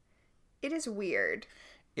 it is weird.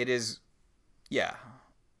 It is, yeah.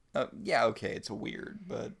 Okay, it's weird,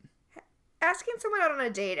 but... Asking someone out on a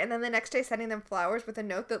date and then the next day sending them flowers with a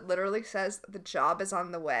note that literally says the job is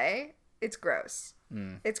on the way, it's gross.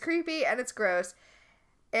 It's creepy and it's gross.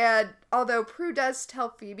 And although Prue does tell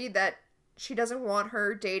Phoebe that she doesn't want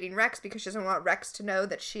her dating Rex because she doesn't want Rex to know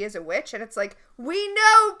that she is a witch, and it's like, we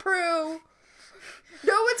know, Prue!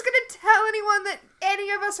 No one's gonna tell anyone that any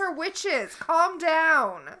of us are witches. Calm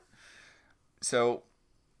down. So,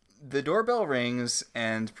 the doorbell rings,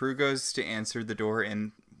 and Prue goes to answer the door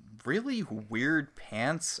in really weird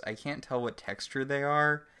pants. I can't tell what texture they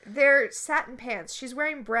are. They're satin pants. She's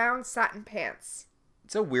wearing brown satin pants.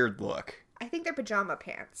 It's a weird look. I think they're pajama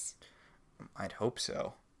pants. I'd hope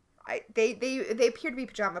so. They appear to be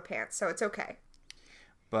pajama pants, so it's okay.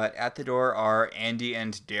 But at the door are Andy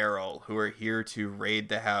and Daryl, who are here to raid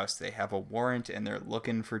the house. They have a warrant, and they're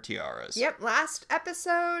looking for tiaras. Yep, last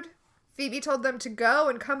episode, Phoebe told them to go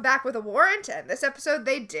and come back with a warrant, and this episode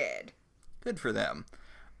they did. Good for them.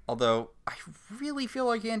 Although, I really feel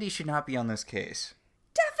like Andy should not be on this case.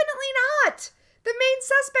 Definitely not! The main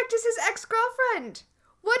suspect is his ex-girlfriend!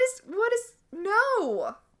 What is...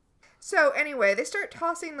 No! So, anyway, they start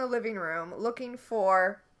tossing the living room, looking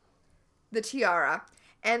for the tiara.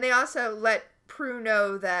 And they also let Prue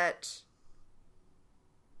know that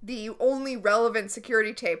the only relevant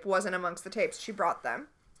security tape wasn't amongst the tapes. She brought them.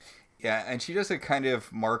 Yeah, and she does a kind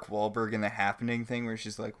of Mark Wahlberg in The Happening thing where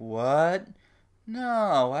she's like, what?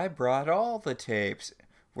 No, I brought all the tapes.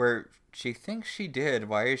 Where she thinks she did.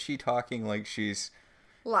 Why is she talking like she's...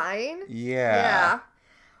 lying? Yeah.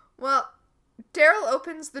 Well, Daryl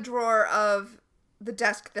opens the drawer of the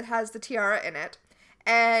desk that has the tiara in it,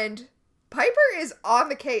 and Piper is on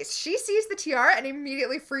the case. She sees the tiara and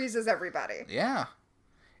immediately freezes everybody. Yeah.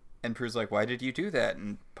 And Prue's like, why did you do that?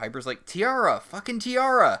 And Piper's like, tiara! Fucking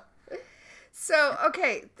tiara! So,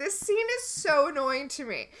 okay, this scene is so annoying to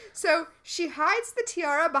me. So, she hides the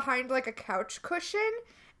tiara behind, like, a couch cushion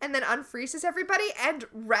and then unfreezes everybody, and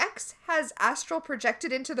Rex has astral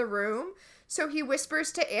projected into the room, so he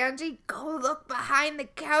whispers to Andy, go look behind the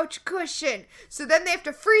couch cushion. So then they have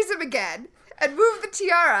to freeze him again and move the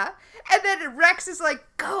tiara, and then Rex is like,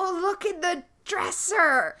 go look in the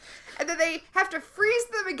dresser. And then they have to freeze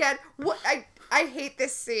them again. What? I hate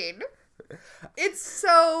this scene. It's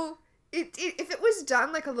so... if it was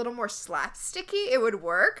done like a little more slapsticky, it would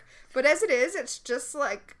work. But as it is, it's just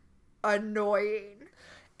like annoying.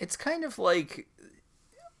 It's kind of like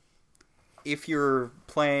if you're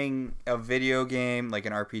playing a video game, like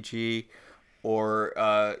an RPG, or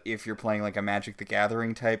if you're playing like a Magic the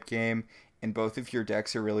Gathering type game, and both of your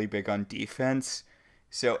decks are really big on defense,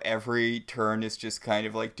 so every turn is just kind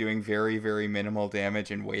of like doing very, very minimal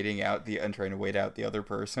damage and trying to wait out the other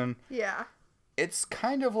person. Yeah. It's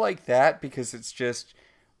kind of like that because it's just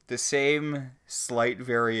the same slight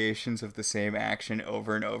variations of the same action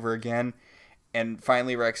over and over again. And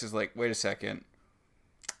finally Rex is like, wait a second.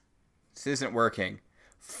 This isn't working.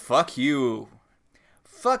 Fuck you.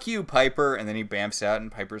 Fuck you, Piper. And then he bamps out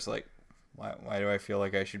and Piper's like, why do I feel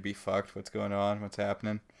like I should be fucked? What's going on? What's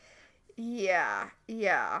happening? Yeah.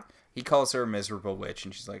 He calls her a miserable witch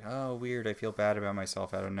and she's like, oh, weird. I feel bad about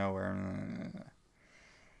myself out of nowhere.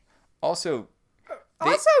 Also,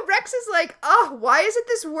 Rex is like, oh, why isn't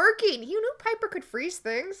this working? You knew Piper could freeze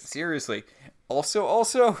things. Seriously.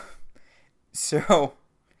 Also, so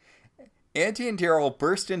Auntie and Daryl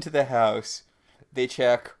burst into the house. They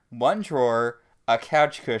check one drawer, a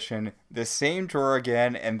couch cushion, the same drawer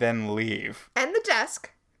again, and then leave. And the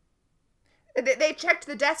desk. They checked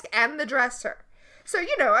the desk and the dresser. So,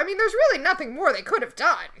 there's really nothing more they could have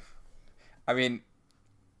done. I mean,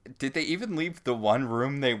 did they even leave the one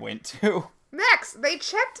room they went to? Max, they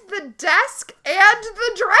checked the desk and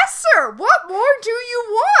the dresser. What more do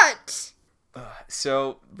you want?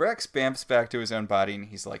 So Rex bamps back to his own body and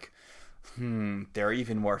he's like, they're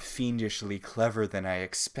even more fiendishly clever than I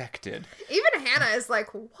expected. Even Hannah is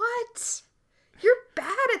like, what? You're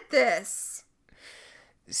bad at this.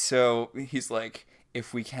 So he's like,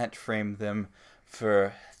 if we can't frame them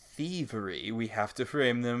for thievery, we have to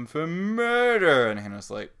frame them for murder. And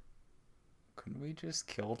Hannah's like, couldn't we just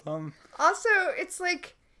kill them? Also, it's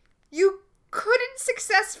like, you couldn't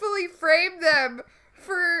successfully frame them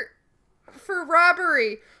for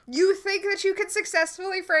robbery. You think that you can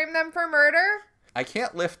successfully frame them for murder? I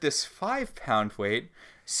can't lift this 5-pound weight.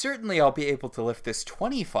 Certainly I'll be able to lift this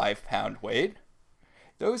 25-pound weight.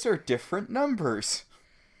 Those are different numbers.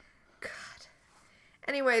 God.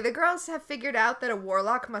 Anyway, the girls have figured out that a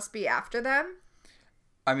warlock must be after them.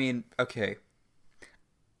 I mean, okay.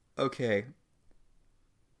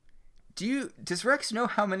 Does Rex know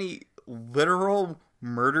how many literal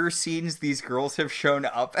murder scenes these girls have shown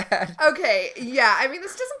up at? Okay, yeah.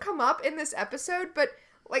 This doesn't come up in this episode, but,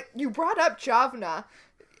 you brought up Javna.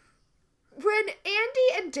 When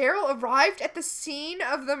Andy and Daryl arrived at the scene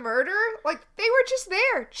of the murder, they were just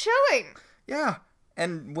there, chilling. Yeah,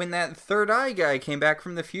 and when that third eye guy came back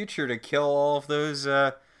from the future to kill all of those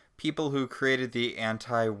people who created the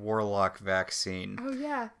anti-warlock vaccine. Oh,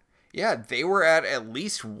 yeah. Yeah, they were at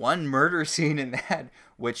least one murder scene in that,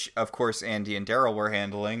 which, of course, Andy and Daryl were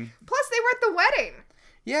handling. Plus, they were at the wedding.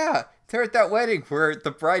 Yeah, they're at that wedding where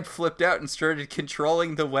the bride flipped out and started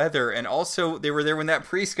controlling the weather, and also they were there when that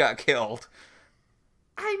priest got killed.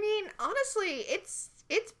 Honestly, it's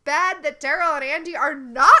bad that Daryl and Andy are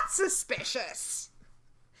not suspicious.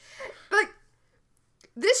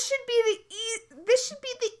 This should be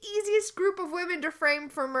the easiest group of women to frame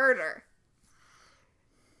for murder.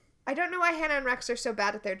 I don't know why Hannah and Rex are so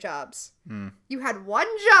bad at their jobs. You had one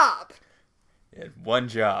job. You had one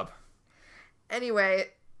job. Anyway,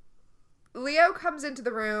 Leo comes into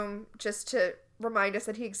the room just to remind us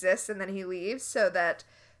that he exists, and then he leaves so that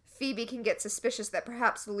Phoebe can get suspicious that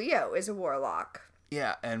perhaps Leo is a warlock.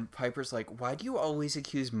 Yeah, and Piper's like, why do you always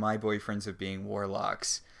accuse my boyfriends of being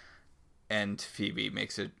warlocks? And Phoebe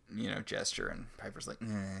makes a, gesture, and Piper's like,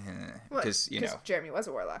 because, Because Jeremy was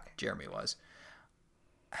a warlock. Jeremy was.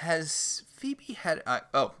 Has Phoebe had...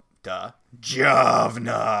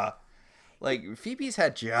 Javna! Phoebe's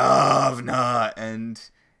had Javna, and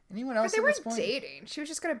anyone else But they at this weren't point? dating. She was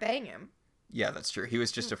just going to bang him. Yeah, that's true. He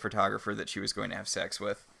was just a photographer that she was going to have sex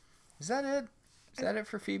with. Is that it? Is that it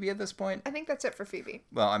for Phoebe at this point? I think that's it for Phoebe.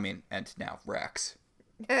 Well, and now Rex.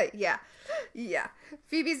 Yeah.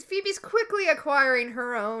 Phoebe's quickly acquiring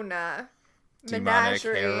her own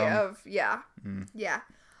menagerie harem. of... Yeah. Yeah.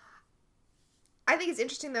 I think it's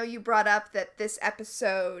interesting, though, you brought up that this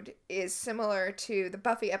episode is similar to the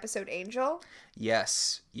Buffy episode Angel.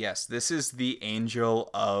 Yes. This is the Angel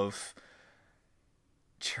of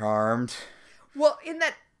Charmed. Well, in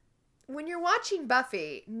that, when you're watching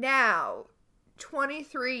Buffy now,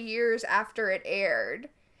 23 years after it aired,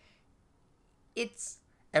 it's...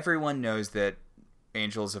 Everyone knows that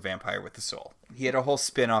Angel's a vampire with a soul. He had a whole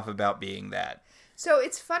spin-off about being that. So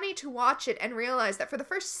it's funny to watch it and realize that for the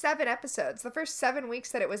first 7 episodes, the first 7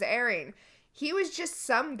 weeks that it was airing, He was just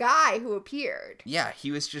some guy who appeared. Yeah,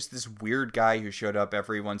 he was just this weird guy who showed up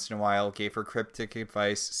every once in a while, gave her cryptic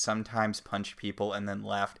advice, sometimes punched people, and then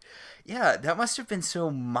left. Yeah, that must have been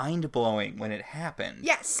so mind-blowing when it happened.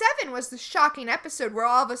 Yeah, 7 was the shocking episode where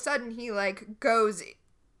all of a sudden he, like, goes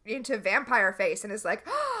into vampire face and is like,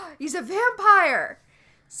 oh, he's a vampire!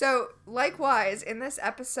 So, likewise, in this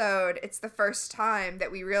episode, it's the first time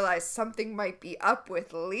that we realize something might be up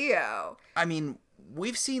with Leo. I mean,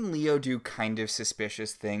 we've seen Leo do kind of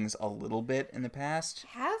suspicious things a little bit in the past.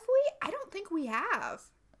 Have we? I don't think we have.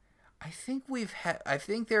 I think I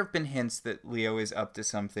think there have been hints that Leo is up to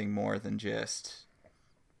something more than just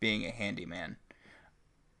being a handyman.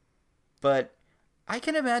 But I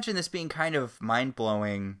can imagine this being kind of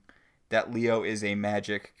mind-blowing that Leo is a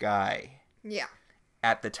magic guy. Yeah.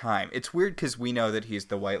 At the time. It's weird because we know that he's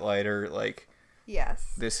the White Lighter. Like,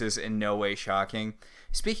 yes. This is in no way shocking.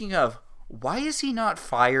 Speaking of, why is he not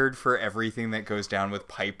fired for everything that goes down with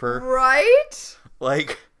Piper? Right?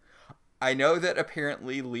 Like, I know that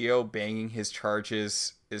apparently Leo banging his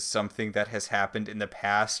charges is something that has happened in the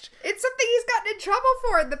past. It's something he's gotten in trouble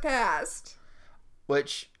for in the past.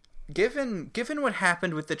 Which, given what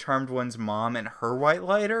happened with the Charmed One's mom and her White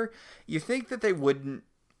Lighter, you think that they wouldn't...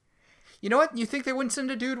 You know what? You think they wouldn't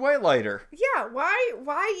send a dude White Lighter. Yeah,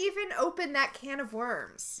 why even open that can of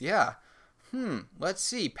worms? Yeah. Let's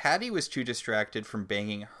see. Patty was too distracted from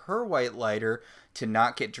banging her White Lighter to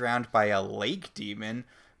not get drowned by a lake demon.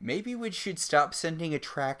 Maybe we should stop sending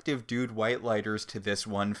attractive dude White Lighters to this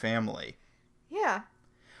one family. Yeah.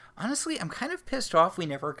 Honestly, I'm kind of pissed off we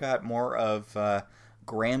never got more of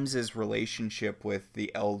Grams' relationship with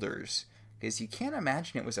the elders. Because you can't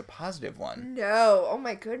imagine it was a positive one. No. Oh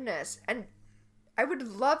my goodness. And I would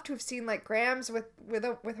love to have seen, like, Grams with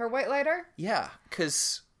her White Lighter. Yeah,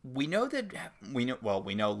 because... We know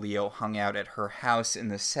Leo hung out at her house in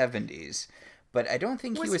the 70s, but I don't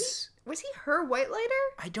think Was he her White Lighter?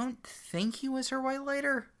 I don't think he was her White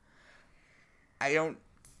Lighter. I don't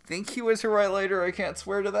think he was her White Lighter. I can't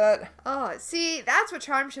swear to that. Oh, see, that's what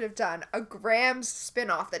Charm should have done. A Grams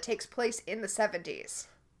spinoff that takes place in the 70s.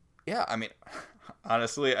 Yeah, I mean,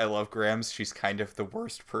 honestly, I love Grams. She's kind of the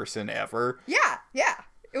worst person ever. Yeah.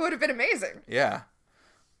 It would have been amazing. Yeah.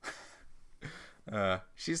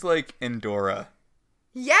 She's like Endora.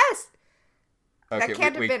 Yes! Okay, That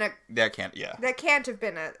can't have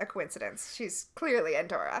been a coincidence. She's clearly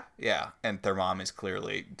Endora. Yeah, and their mom is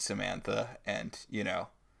clearly Samantha, and, you know.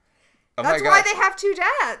 Oh That's why they have two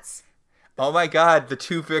dads. Oh my god, the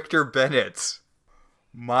two Victor Bennetts.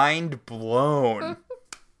 Mind blown.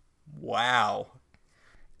 Wow.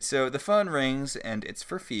 So the phone rings, and it's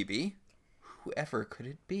for Phoebe. Whoever could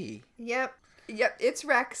it be? Yep, it's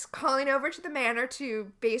Rex calling over to the manor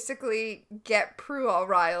to basically get Prue all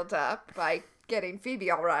riled up by getting Phoebe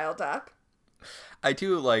all riled up. I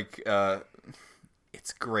do like,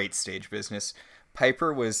 it's great stage business.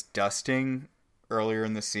 Piper was dusting earlier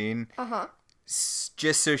in the scene. Uh-huh.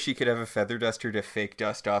 Just so she could have a feather duster to fake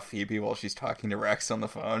dust off Phoebe while she's talking to Rex on the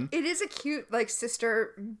phone. It is a cute, like,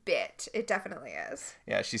 sister bit. It definitely is.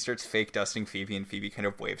 Yeah, she starts fake dusting Phoebe, and Phoebe kind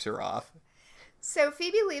of waves her off. So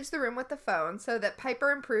Phoebe leaves the room with the phone so that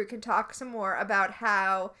Piper and Prue can talk some more about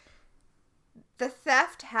how the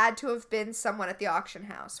theft had to have been someone at the auction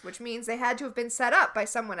house, which means they had to have been set up by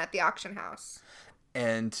someone at the auction house.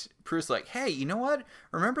 And Prue's like, hey, you know what?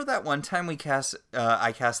 Remember that one time I cast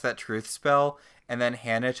that truth spell, and then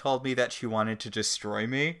Hannah told me that she wanted to destroy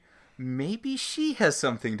me? Maybe she has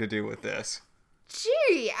something to do with this.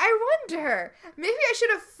 Gee, I wonder. Maybe I should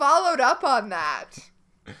have followed up on that.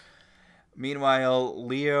 Meanwhile,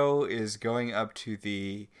 Leo is going up to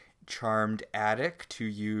the Charmed attic to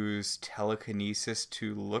use telekinesis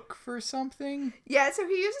to look for something. Yeah, so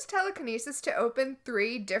he uses telekinesis to open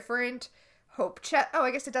 3 different hope chests. Oh,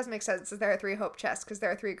 I guess it does make sense that there are 3 hope chests because there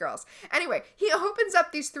are 3 girls. Anyway, he opens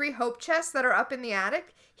up these 3 hope chests that are up in the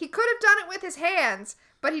attic. He could have done it with his hands,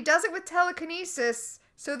 but he does it with telekinesis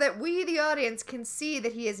so that we, the audience, can see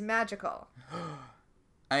that he is magical.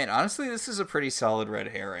 I mean, honestly, this is a pretty solid red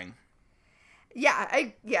herring. Yeah,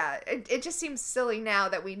 it just seems silly now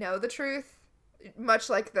that we know the truth. Much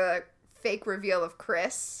like the fake reveal of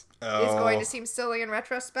Chris is going to seem silly in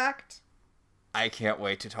retrospect. I can't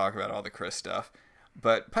wait to talk about all the Chris stuff.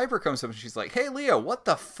 But Piper comes up and she's like, hey, Leo, what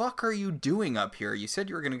the fuck are you doing up here? You said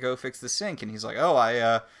you were going to go fix the sink. And he's like, oh,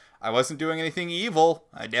 I wasn't doing anything evil.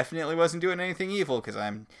 I definitely wasn't doing anything evil because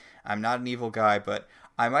I'm not an evil guy, but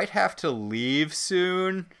I might have to leave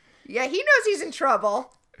soon. Yeah, he knows he's in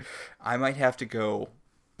trouble. I might have to go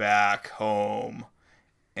back home.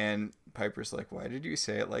 And Piper's like, why did you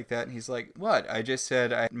say it like that? And he's like, what? I just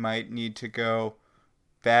said I might need to go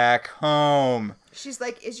back home. She's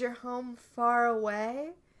like, is your home far away?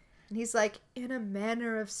 And he's like, in a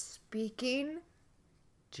manner of speaking.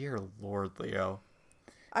 Dear Lord, Leo.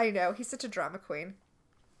 I know, he's such a drama queen.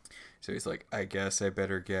 So he's like, I guess I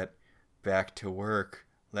better get back to work.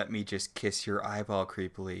 Let me just kiss your eyeball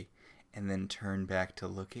creepily and then turn back to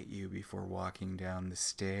look at you before walking down the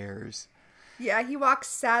stairs. Yeah, he walks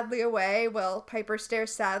sadly away while Piper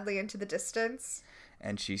stares sadly into the distance.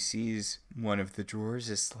 And she sees one of the drawers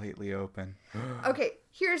is slightly open. Okay,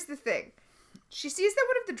 here's the thing. She sees that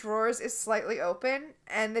one of the drawers is slightly open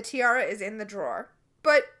and the tiara is in the drawer.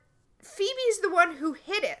 But Phoebe's the one who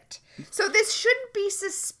hid it. So this shouldn't be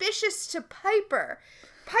suspicious to Piper.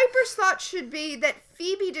 Piper's thought should be that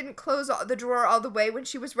Phoebe didn't close the drawer all the way when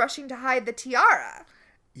she was rushing to hide the tiara.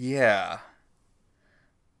 Yeah.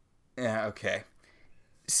 Yeah, okay.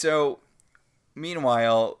 So,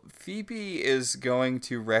 meanwhile, Phoebe is going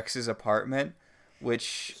to Rex's apartment,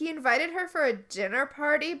 which... He invited her for a dinner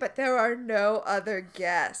party, but there are no other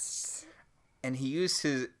guests. And he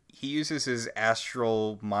uses his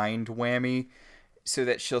astral mind whammy so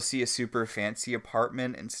that she'll see a super fancy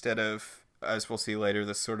apartment instead of, as we'll see later,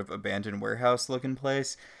 this sort of abandoned warehouse looking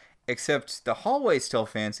place. Except the hallway's still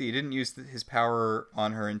fancy. He didn't use his power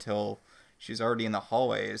on her until she's already in the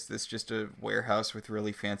hallway. Is this just a warehouse with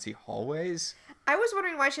really fancy hallways? I was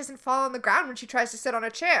wondering why she doesn't fall on the ground when she tries to sit on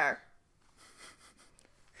a chair.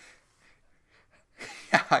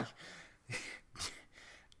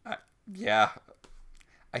 Yeah.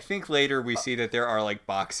 I think later we see that there are, like,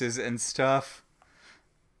 boxes and stuff.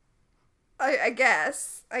 I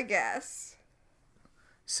guess.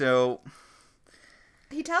 So...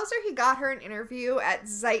 He tells her he got her an interview at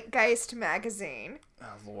Zeitgeist magazine.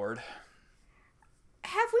 Oh, Lord.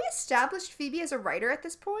 Have we established Phoebe as a writer at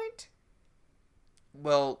this point?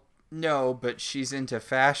 Well, no, but she's into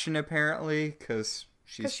fashion, apparently, because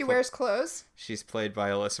she wears clothes? She's played by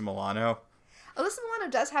Alyssa Milano. Alyssa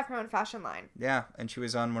Milano does have her own fashion line. Yeah, and she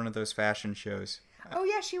was on one of those fashion shows. Oh,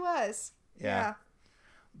 yeah, she was. Yeah.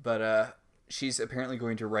 But, she's apparently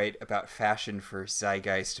going to write about fashion for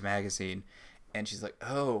Zeitgeist magazine. And she's like,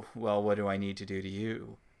 oh, well, what do I need to do to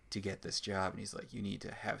you to get this job? And he's like, you need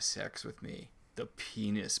to have sex with me. The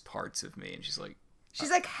penis parts of me. And she's like,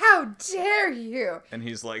 how dare you? And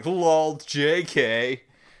he's like, lol, JK.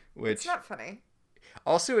 Which, it's not funny.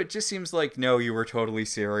 Also, it just seems like, no, you were totally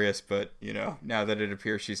serious. But, now that it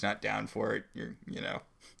appears she's not down for it, you're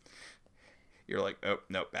like, oh,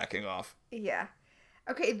 no, backing off. Yeah.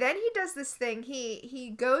 Okay, then he does this thing.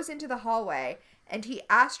 He goes into the hallway and he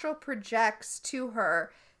astral projects to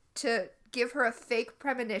her to give her a fake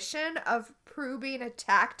premonition of Prue being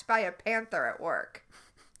attacked by a panther at work.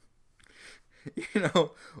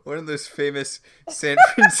 One of those famous San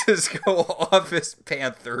Francisco office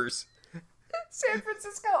panthers. San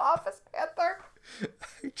Francisco office panther?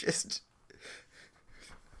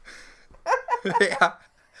 Yeah.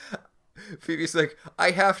 Phoebe's like,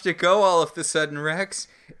 I have to go all of the sudden, Rex.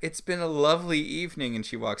 It's been a lovely evening. And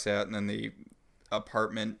she walks out and then the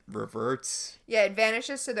apartment reverts. Yeah, it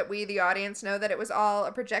vanishes so that we, the audience, know that it was all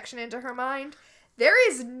a projection into her mind. There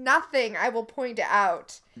is nothing, I will point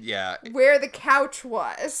out, where the couch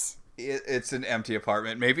was. It's an empty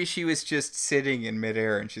apartment. Maybe she was just sitting in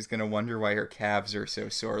midair and she's going to wonder why her calves are so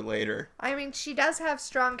sore later. I mean, she does have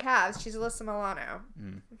strong calves. She's Alyssa Milano.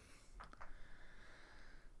 Mm.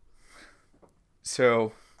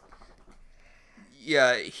 So,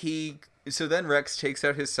 yeah, so then Rex takes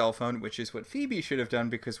out his cell phone, which is what Phoebe should have done,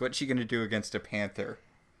 because what's she going to do against a panther?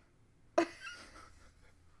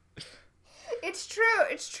 It's true.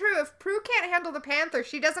 If Prue can't handle the panther,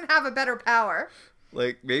 she doesn't have a better power.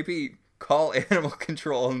 Like, maybe call animal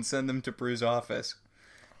control and send them to Prue's office.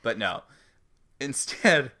 But no.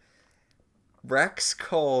 Instead, Rex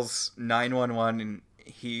calls 911 and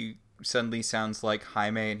he suddenly sounds like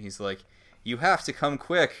Jaime and he's like, you have to come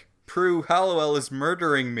quick. Prue Halliwell is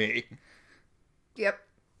murdering me. Yep.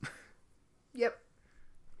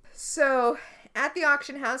 So, at the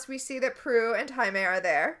auction house, we see that Prue and Jaime are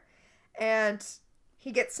there. And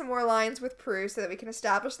he gets some more lines with Prue so that we can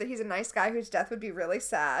establish that he's a nice guy whose death would be really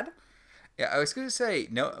sad. Yeah, I was going to say,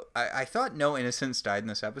 no, I thought no innocents died in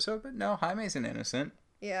this episode, but no, Jaime's an innocent.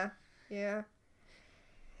 Yeah.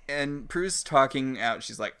 And Prue's talking out,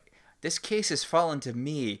 she's like, this case has fallen to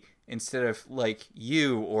me instead of, like,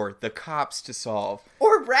 you or the cops to solve.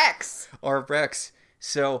 Or Rex.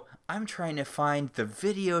 So I'm trying to find the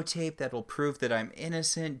videotape that'll prove that I'm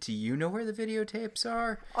innocent. Do you know where the videotapes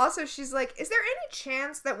are? Also, she's like, is there any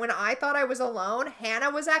chance that when I thought I was alone, Hannah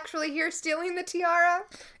was actually here stealing the tiara?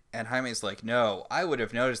 And Jaime's like, no, I would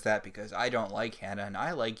have noticed that because I don't like Hannah, and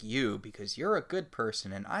I like you because you're a good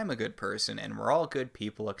person, and I'm a good person, and we're all good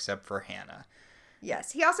people except for Hannah.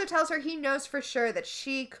 Yes, he also tells her he knows for sure that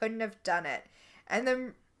she couldn't have done it. And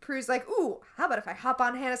then Prue's like, ooh, how about if I hop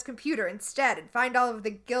on Hannah's computer instead and find all of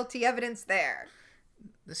the guilty evidence there?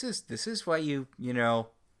 This is why you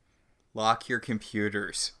lock your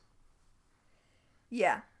computers.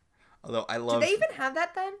 Yeah. Although I love... Do they even have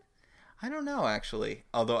that then? I don't know, actually.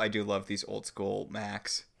 Although I do love these old school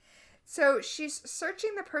Macs. So she's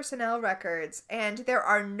searching the personnel records, and there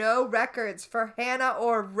are no records for Hannah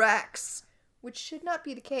or Rex, which should not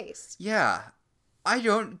be the case. Yeah, I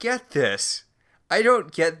don't get this. I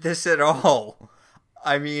don't get this at all.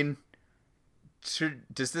 I mean,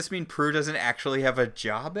 does this mean Prue doesn't actually have a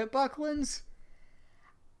job at Buckland's?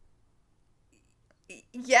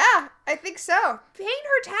 Yeah, I think so. Paying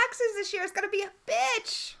her taxes this year is gonna be a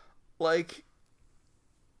bitch. Like,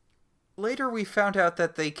 later we found out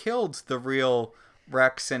that they killed the real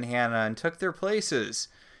Rex and Hannah and took their places.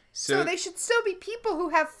 So they should still be people who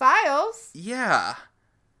have files. Yeah.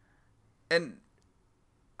 And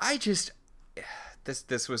I just...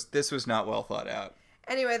 This was not well thought out.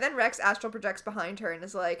 Anyway, then Rex astral projects behind her and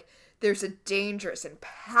is like, there's a dangerous and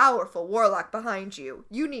powerful warlock behind you.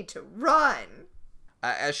 You need to run.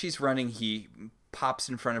 As she's running, he pops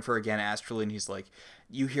in front of her again astrally, and he's like,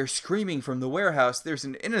 you hear screaming from the warehouse. There's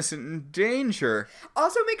an innocent in danger.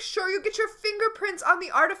 Also, make sure you get your fingerprints on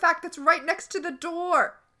the artifact that's right next to the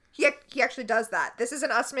door. He actually does that. This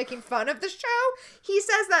isn't us making fun of the show. He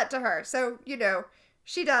says that to her. So,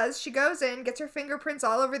 she does. She goes in, gets her fingerprints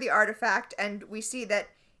all over the artifact, and we see that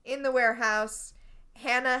in the warehouse,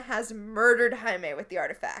 Hannah has murdered Jaime with the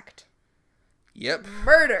artifact. Yep.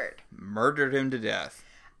 Murdered him to death.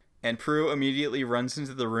 And Prue immediately runs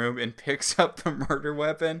into the room and picks up the murder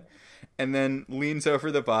weapon and then leans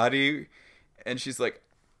over the body, and she's like,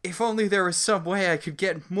 if only there was some way I could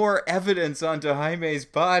get more evidence onto Jaime's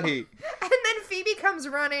body. And then Phoebe comes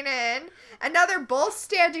running in, and now they're both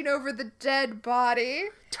standing over the dead body.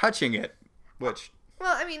 Touching it, which...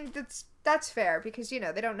 Well, I mean, that's fair, because, they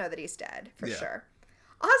don't know that he's dead, for sure.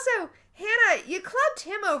 Also, Hannah, you clubbed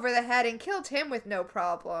him over the head and killed him with no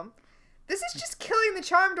problem. This is just killing the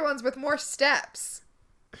Charmed Ones with more steps.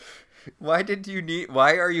 Why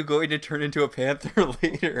are you going to turn into a panther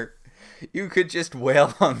later? You could just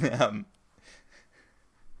wail on them.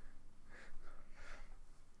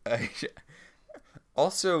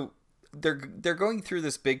 Also, they're going through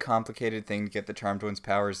this big complicated thing to get the Charmed One's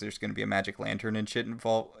powers. There's going to be a magic lantern and shit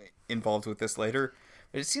involved with this later.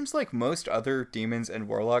 But it seems like most other demons and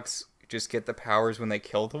warlocks just get the powers when they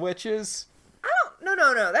kill the witches.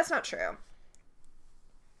 No, that's not true.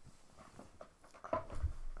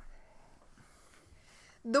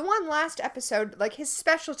 The one last episode, his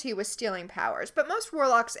specialty was stealing powers, but most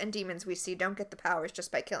warlocks and demons we see don't get the powers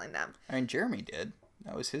just by killing them. I mean, Jeremy did.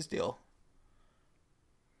 That was his deal.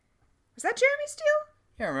 Was that Jeremy's deal?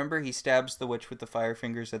 Yeah, remember he stabs the witch with the fire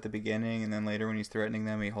fingers at the beginning, and then later when he's threatening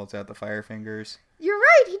them, he holds out the fire fingers. You're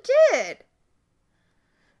right, he did!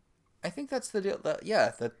 I think that's the deal.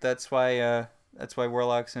 That's why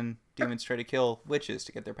warlocks and demons try to kill witches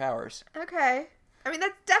to get their powers. Okay. I mean,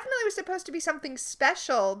 that definitely was supposed to be something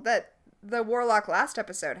special that the warlock last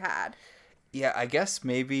episode had. Yeah, I guess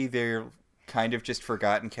maybe they're kind of just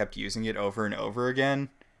forgot and kept using it over and over again.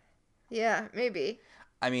 Yeah, maybe.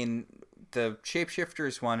 I mean, the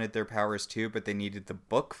shapeshifters wanted their powers too, but they needed the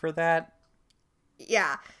book for that.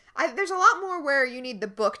 Yeah. There's a lot more where you need the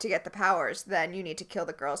book to get the powers than you need to kill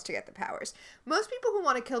the girls to get the powers. Most people who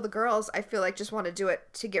want to kill the girls, I feel like, just want to do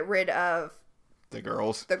it to get rid of... The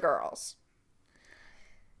girls.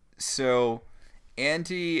 So,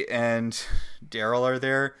 Andy and Daryl are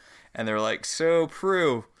there, and they're like, so,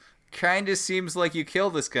 Prue, kinda seems like you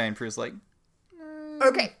killed this guy. And Prue's like...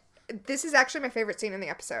 Okay, this is actually my favorite scene in the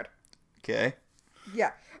episode. Okay.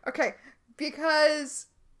 Yeah, okay, because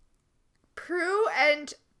Prue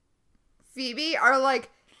and Phoebe are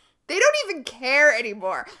they don't even care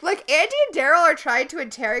anymore. Andy and Daryl are trying to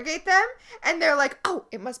interrogate them, and they're like, oh,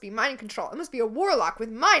 it must be mind control. It must be a warlock with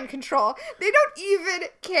mind control. They don't even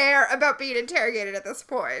care about being interrogated at this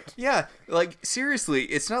point. Yeah, seriously,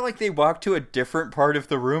 it's not like they walk to a different part of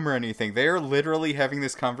the room or anything. They are literally having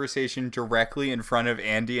this conversation directly in front of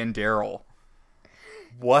Andy and Daryl.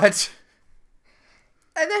 What?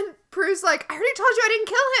 And then Prue's like, I already told you I didn't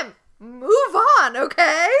kill him. Move on,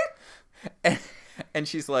 okay? And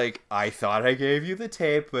she's like, I thought I gave you the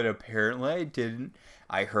tape, but apparently I didn't.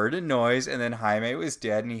 I heard a noise, and then Jaime was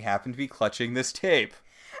dead, and he happened to be clutching this tape.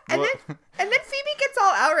 And What- then Phoebe gets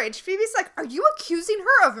all outraged. Phoebe's like, "Are you accusing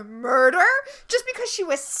her of murder just because she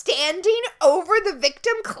was standing over the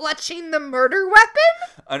victim clutching the murder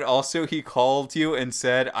weapon?" And also, he called you and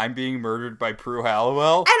said, "I'm being murdered by Prue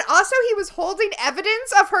Halliwell." And also he was holding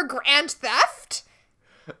evidence of her grand theft.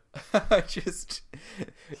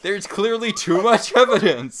 There's clearly too much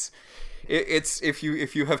evidence. It's if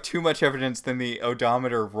you have too much evidence, then the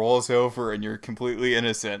odometer rolls over and you're completely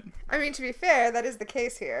innocent. I mean, to be fair, that is the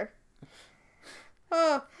case here.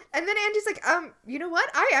 Oh, and then Andy's like, you know what?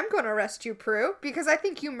 I am going to arrest you, Prue, because I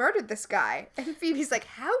think you murdered this guy. And Phoebe's like,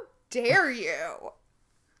 how dare you?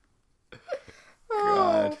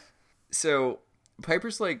 God. So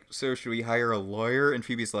Piper's like, "So should we hire a lawyer?" And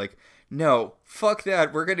Phoebe's like, "No, fuck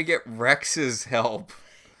that. We're gonna get Rex's help."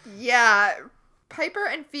 Yeah, Piper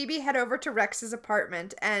and Phoebe head over to Rex's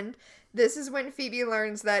apartment, and this is when Phoebe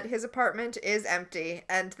learns that his apartment is empty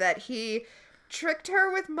and that he tricked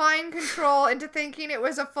her with mind control into thinking it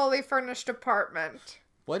was a fully furnished apartment.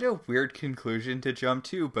 What a weird conclusion to jump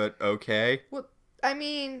to, but okay. Well, I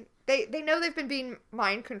mean, they know they've been being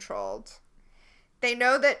mind controlled. They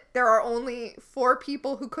know that there are only 4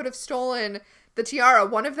 people who could have stolen the tiara.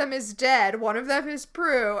 One of them is dead, one of them is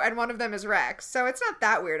Prue, and one of them is Rex. So it's not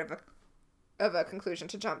that weird of a conclusion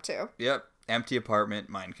to jump to. Yep. Empty apartment,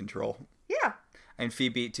 mind control. Yeah. And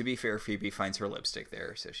Phoebe, to be fair, Phoebe finds her lipstick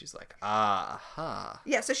there, so she's like, aha.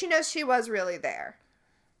 Yeah, so she knows she was really there.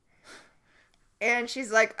 And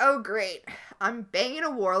she's like, "Oh, great. I'm banging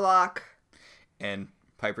a warlock." And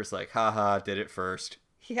Piper's like, haha, did it first.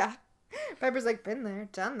 Yeah. Piper's like, "Been there,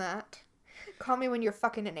 done that. Call me when you're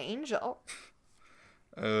fucking an angel."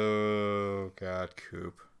 Oh, God,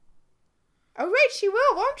 Coop. Oh, right, she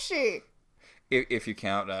will, won't she? If you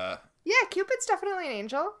count, Yeah, Cupid's definitely an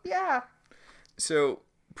angel. Yeah. So,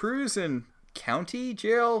 Prue's in county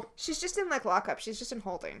jail, She's just in, like, lockup. She's just in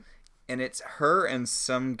holding. and it's her and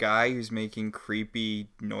some guy who's making creepy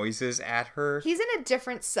noises at her. He's in a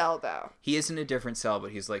different cell, though. He is in a different cell,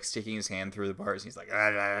 but he's, like, sticking his hand through the bars, and he's like,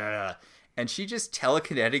 ah, ah, ah, ah. And she just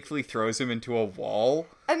telekinetically throws him into a wall.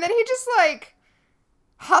 And then he just, like,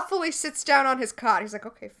 huffily sits down on his cot. He's like,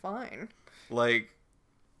 "Okay, fine." Like,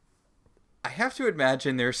 I have to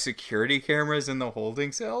imagine there's security cameras in the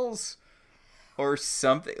holding cells. Or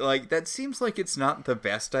something. Like, that seems like it's not the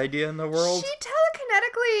best idea in the world. She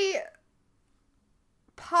telekinetically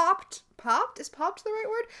popped? Is popped the right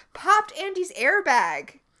word? Popped Andy's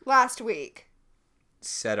airbag last week.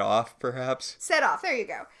 Set off, perhaps? Set off. There you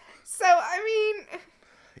go. So, I mean...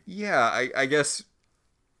 Yeah, I guess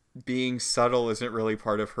being subtle isn't really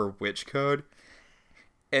part of her witch code.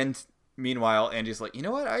 And meanwhile, Andy's like, "You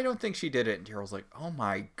know what? I don't think she did it." And Daryl's like, "Oh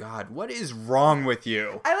my God, what is wrong with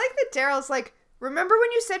you?" I like that Daryl's like, "Remember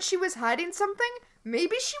when you said she was hiding something?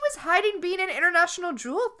 Maybe she was hiding being an international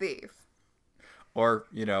jewel thief." Or,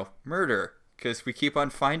 murder. Because we keep on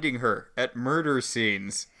finding her at murder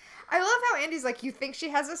scenes. I love how Andy's like, "You think she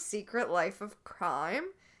has a secret life of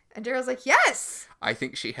crime?" And Daryl's like, "Yes!" I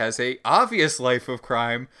think she has a obvious life of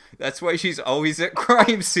crime. That's why she's always at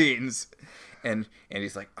crime scenes. And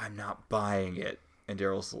Andy's like, "I'm not buying it." And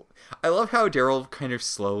I love how Daryl kind of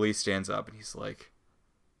slowly stands up and he's like,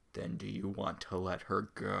 "Then do you want to let her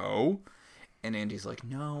go?" And Andy's like,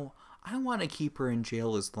 "No, I want to keep her in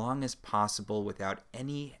jail as long as possible without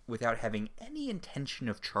having any intention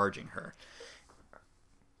of charging her."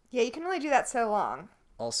 Yeah, you can only do that so long.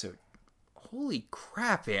 Also, holy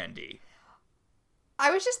crap, Andy.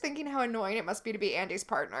 I was just thinking how annoying it must be to be Andy's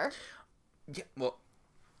partner. Yeah, well,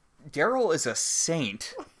 Daryl is a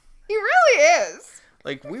saint. He really is.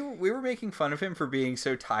 Like, we were making fun of him for being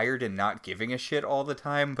so tired and not giving a shit all the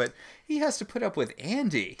time, but he has to put up with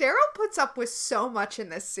Andy. Daryl puts up with so much in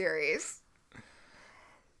this series.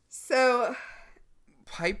 So...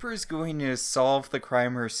 Piper's going to solve the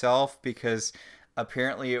crime herself because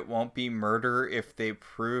apparently it won't be murder if they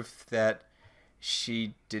prove that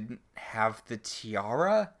she didn't have the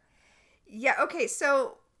tiara. Yeah, okay,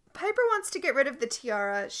 so Piper wants to get rid of the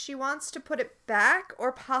tiara. She wants to put it back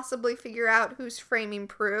or possibly figure out who's framing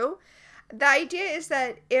Prue. The idea is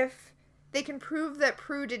that if they can prove that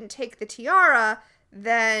Prue didn't take the tiara,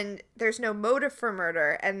 then there's no motive for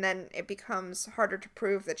murder, and then it becomes harder to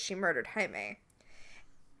prove that she murdered Jaime.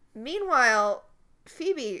 Meanwhile,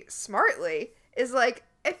 Phoebe, smartly, is like,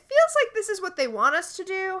 "It feels like this is what they want us to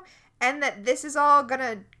do, and that this is all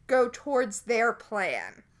gonna go towards their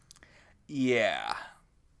plan." Yeah.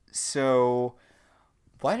 So,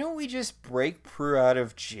 why don't we just break Prue out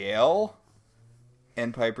of jail?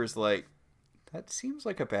 And Piper's like, "That seems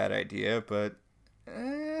like a bad idea, but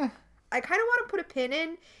I kind of want to put a pin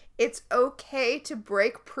in it's okay to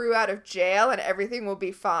break Prue out of jail and everything will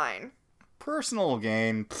be fine. Personal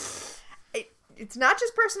gain. It's not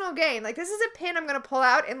just personal gain. Like, this is a pin I'm going to pull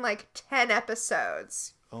out in, like, 10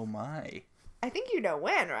 episodes. Oh, my. I think you know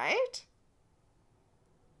when, right?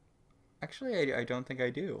 Actually, I don't think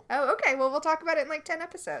I do. Oh, okay. Well, we'll talk about it in, like, 10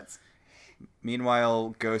 episodes.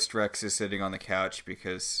 Meanwhile, Ghost Rex is sitting on the couch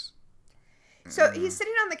because... So, he's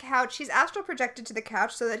sitting on the couch. He's astral projected to the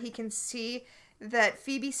couch so that he can see that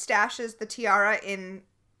Phoebe stashes the tiara in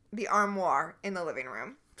the armoire in the living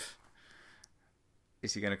room.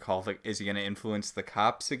 Is he gonna influence the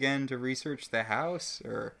cops again to research the house,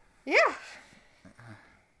 or? Yeah.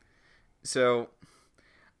 So,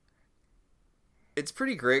 it's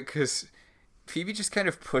pretty great because Phoebe just kind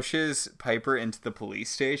of pushes Piper into the police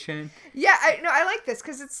station. Yeah, I like this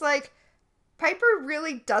because it's like, Piper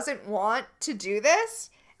really doesn't want to do this,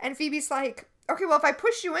 and Phoebe's like, okay, well, if I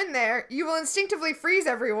push you in there, you will instinctively freeze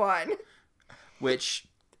everyone. Which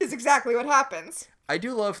is exactly what happens. I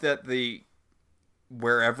do love that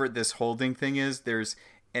wherever this holding thing is, there's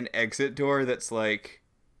an exit door that's, like,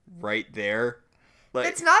 right there. Like,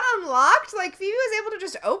 it's not unlocked? Like, Phoebe was able to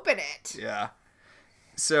just open it. Yeah.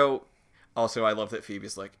 So, also, I love that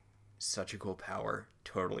Phoebe's like, such a cool power.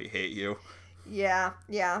 Totally hate you. Yeah.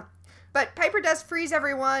 But Piper does freeze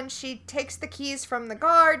everyone. She takes the keys from the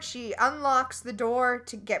guard. She unlocks the door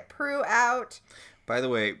to get Prue out. By the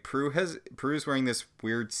way, Prue's wearing this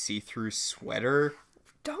weird see-through sweater.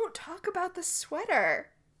 Don't talk about the sweater.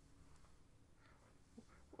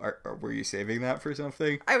 Were you saving that for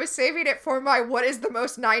something? I was saving it for my what is the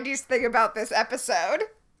most 90s thing about this episode.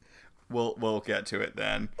 We'll get to it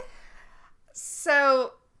then.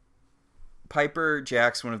 So... Piper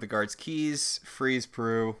jacks one of the guard's keys, frees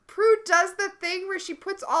Prue. Prue does the thing where she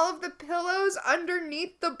puts all of the pillows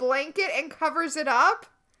underneath the blanket and covers it up.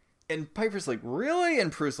 And Piper's like, really?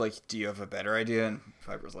 And Prue's like, do you have a better idea? And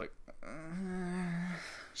Piper's like...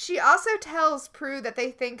 She also tells Prue that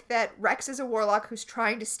they think that Rex is a warlock who's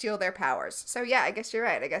trying to steal their powers. So yeah, I guess you're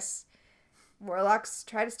right. I guess warlocks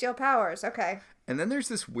try to steal powers. Okay. And then there's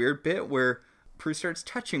this weird bit where Prue starts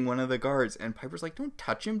touching one of the guards, and Piper's like, don't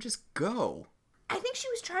touch him, just go. I think she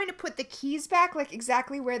was trying to put the keys back, like,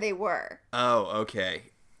 exactly where they were. Oh, okay.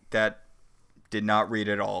 That did not read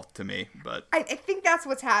at all to me, but... I think that's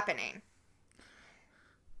what's happening.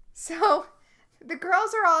 So, the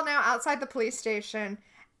girls are all now outside the police station,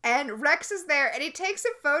 and Rex is there, and he takes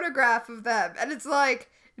a photograph of them, and it's like,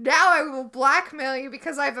 now I will blackmail you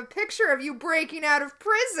because I have a picture of you breaking out of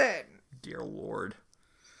prison. Dear Lord.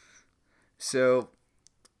 So,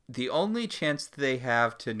 the only chance they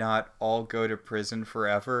have to not all go to prison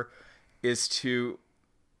forever is to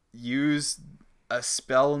use a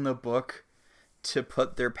spell in the book to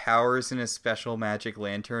put their powers in a special magic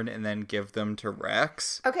lantern and then give them to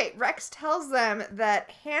Rex. Okay, Rex tells them that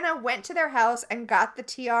Hannah went to their house and got the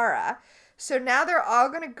tiara, so now they're all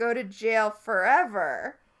going to go to jail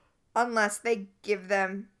forever unless they give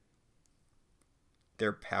them...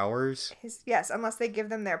 Their powers? Yes, unless they give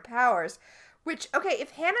them their powers. Which, okay,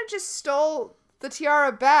 if Hannah just stole the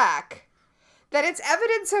tiara back, then it's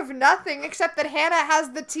evidence of nothing except that Hannah has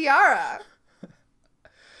the tiara.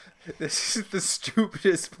 This is the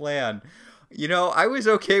stupidest plan. You know, I was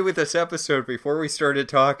okay with this episode before we started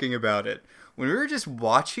talking about it. When we were just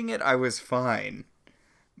watching it, I was fine.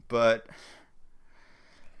 But...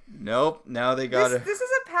 nope, now they gotta... This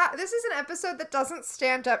is an episode that doesn't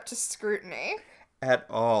stand up to scrutiny. At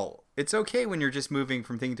all. It's okay when you're just moving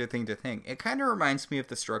from thing to thing to thing. It kind of reminds me of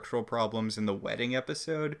the structural problems in the wedding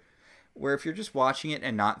episode, where if you're just watching it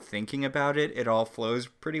and not thinking about it, it all flows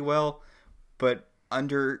pretty well. But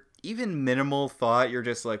under even minimal thought, you're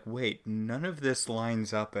just like, wait, none of this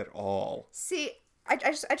lines up at all. See, I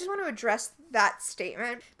just want to address that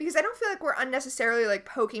statement, because I don't feel like we're unnecessarily, like,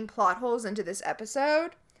 poking plot holes into this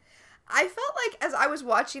episode. I felt like as I was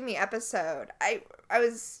watching the episode, I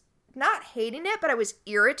was... not hating it, but I was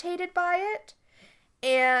irritated by it.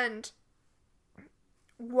 And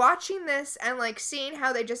watching this and, like, seeing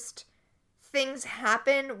how they just... things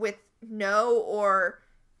happen with no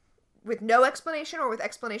explanation or with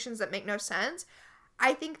explanations that make no sense.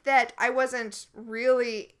 I think that I wasn't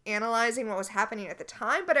really analyzing what was happening at the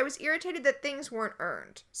time, but I was irritated that things weren't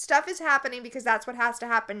earned. Stuff is happening because that's what has to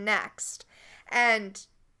happen next. And...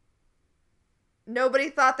 nobody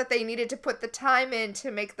thought that they needed to put the time in to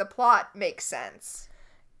make the plot make sense.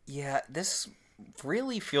 Yeah, this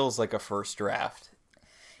really feels like a first draft.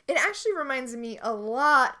 It actually reminds me a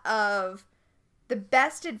lot of the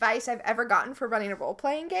best advice I've ever gotten for running a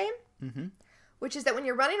role-playing game. Mm-hmm. Which is that when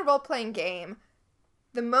you're running a role-playing game,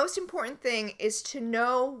 the most important thing is to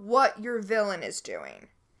know what your villain is doing.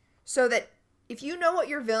 so that if you know what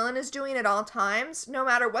your villain is doing at all times, no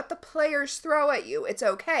matter what the players throw at you, it's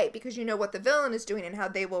okay because you know what the villain is doing and how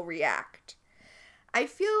they will react. I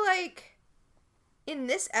feel like in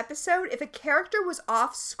this episode, if a character was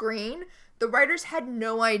off screen, the writers had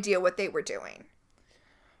no idea what they were doing.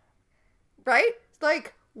 Right?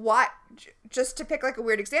 Like, what? Just to pick like a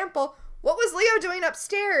weird example, what was Leo doing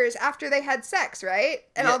upstairs after they had sex, right?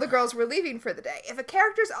 And all the girls were leaving for the day. If a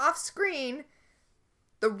character's off screen,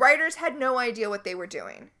 the writers had no idea what they were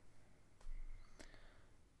doing.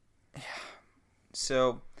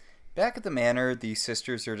 So, back at the manor, the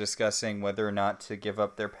sisters are discussing whether or not to give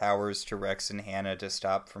up their powers to Rex and Hannah to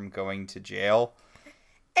stop from going to jail.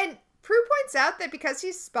 And Prue points out that because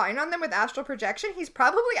he's spying on them with astral projection, he's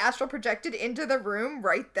probably astral projected into the room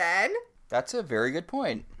right then. That's a very good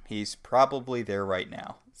point. He's probably there right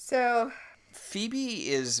now. So Phoebe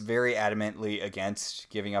is very adamantly against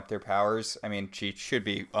giving up their powers. I mean, she should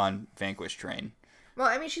be on Vanquish train. Well,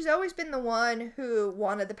 I mean, she's always been the one who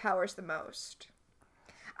wanted the powers the most.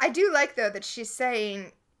 I do like, though, that she's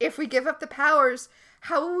saying, if we give up the powers,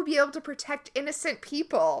 how will we be able to protect innocent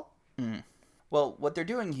people? Well, what they're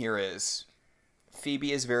doing here is,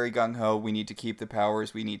 Phoebe is very gung-ho, we need to keep the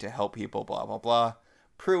powers, we need to help people, blah, blah, blah.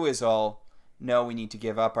 Prue is all, no, we need to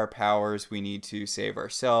give up our powers, we need to save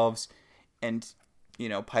ourselves. And, you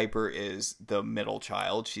know, Piper is the middle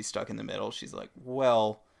child. She's stuck in the middle. She's like,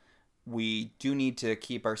 well, we do need to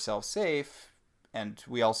keep ourselves safe, and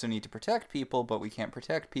we also need to protect people, but we can't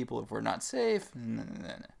protect people if we're not safe.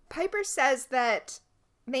 Piper says that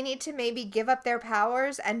they need to maybe give up their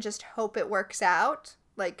powers and just hope it works out.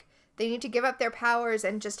 Like, they need to give up their powers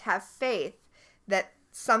and just have faith that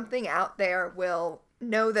something out there will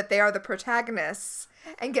know that they are the protagonists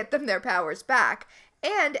and get them their powers back.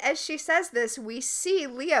 And as she says this, we see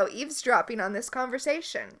Leo eavesdropping on this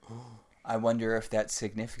conversation. I wonder if that's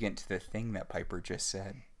significant to the thing that Piper just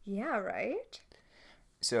said. Yeah, right?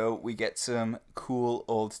 So we get some cool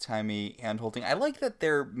old-timey hand-holding. I like that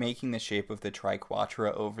they're making the shape of the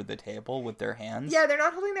triquetra over the table with their hands. Yeah, they're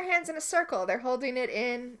not holding their hands in a circle. They're holding it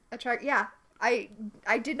in a Yeah, I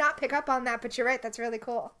did not pick up on that, but you're right. That's really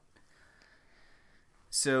cool.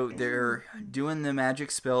 So they're doing the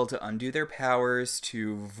magic spell to undo their powers,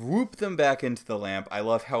 to whoop them back into the lamp. I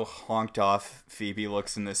love how honked off Phoebe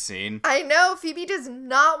looks in this scene. I know, Phoebe does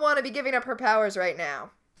not want to be giving up her powers right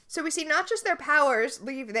now. So we see not just their powers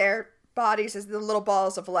leave their bodies as the little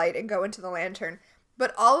balls of light and go into the lantern,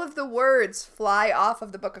 but all of the words fly off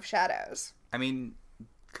of the Book of Shadows. I mean,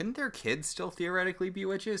 couldn't their kids still theoretically be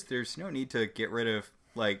witches? There's no need to get rid of,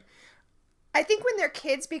 like... I think when their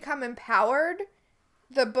kids become empowered,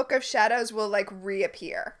 the Book of Shadows will, like,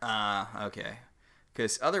 reappear. Okay.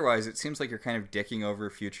 Because otherwise, it seems like you're kind of dicking over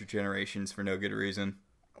future generations for no good reason.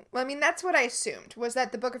 Well, I mean, that's what I assumed, was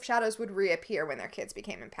that the Book of Shadows would reappear when their kids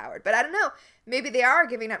became empowered. But I don't know. Maybe they are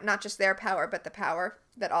giving up not just their power, but the power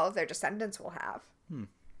that all of their descendants will have.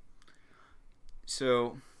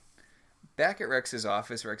 So, back at Rex's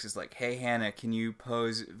office, Rex is like, hey, Hannah, can you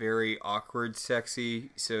pose very awkward sexy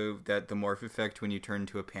so that the morph effect when you turn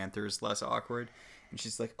into a panther is less awkward? And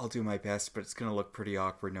she's like, I'll do my best, but it's going to look pretty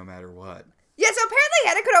awkward no matter what. Yeah, so apparently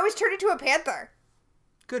Hannah could always turn into a panther.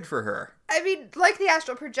 Good for her. I mean, like the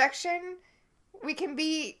astral projection, we can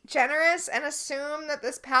be generous and assume that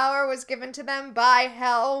this power was given to them by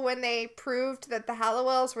Hell when they proved that the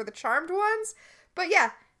Hallowells were the charmed ones. But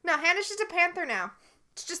yeah, no, Hannah's just a panther now.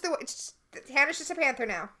 Hannah's just a panther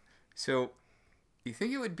now. So, you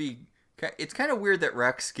think it would be... It's kind of weird that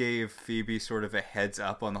Rex gave Phoebe sort of a heads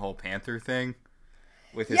up on the whole panther thing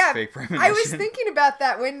with his fake premonition. I was thinking about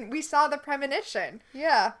that when we saw the premonition.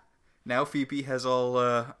 Yeah. Now Phoebe has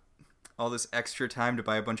all this extra time to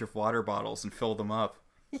buy a bunch of water bottles and fill them up.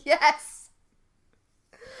 Yes.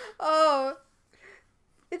 Oh.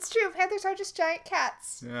 It's true. Panthers are just giant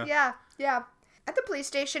cats. Yeah. At the police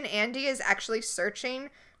station, Andy is actually searching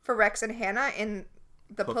for Rex and Hannah in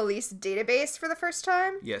the police database for the first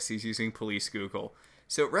time. Yes, he's using police Google.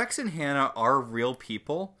 So Rex and Hannah are real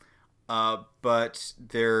people, but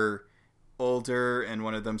they're older and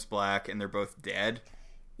one of them's black and they're both dead.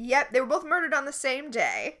 Yep, they were both murdered on the same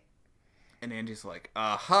day. And Andy's like,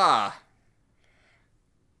 aha!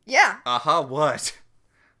 Yeah. Aha what?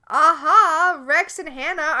 Aha! Rex and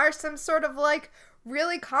Hannah are some sort of, like,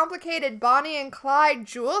 really complicated Bonnie and Clyde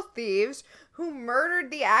jewel thieves who murdered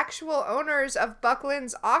the actual owners of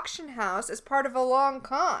Buckland's auction house as part of a long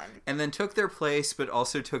con. And then took their place, but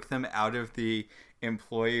also took them out of the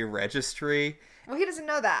employee registry. Well, he doesn't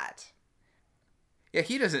know that. Yeah,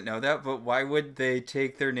 he doesn't know that, but why would they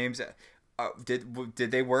take their names?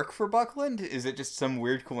 Did they work for Buckland? Is it just some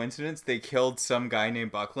weird coincidence? They killed some guy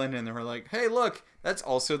named Buckland, and they were like, hey, look, that's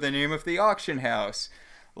also the name of the auction house.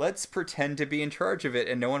 Let's pretend to be in charge of it,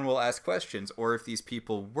 and no one will ask questions. Or if these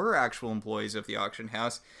people were actual employees of the auction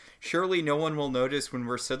house, surely no one will notice when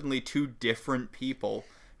we're suddenly two different people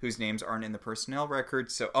whose names aren't in the personnel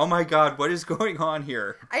records. So, oh my god, what is going on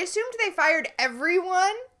here? I assumed they fired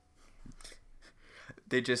everyone.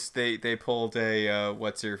 They pulled a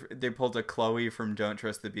they pulled a Chloe from Don't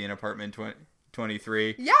Trust the Bee in Apartment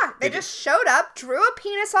 23. Yeah, they just showed up, drew a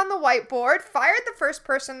penis on the whiteboard, fired the first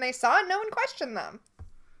person they saw, and no one questioned them.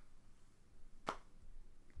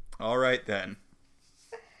 All right then.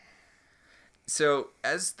 So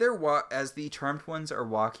as the Charmed Ones are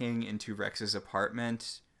walking into Rex's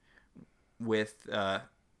apartment with I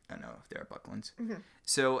don't know if they're Bucklands. Mm-hmm.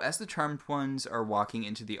 So as the Charmed Ones are walking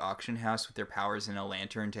into the auction house with their powers and a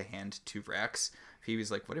lantern to hand to Rex,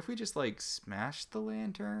 Phoebe's like, what if we just like smash the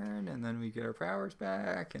lantern and then we get our powers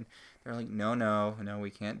back? And they're like, no, we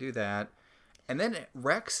can't do that. And then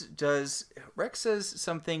Rex says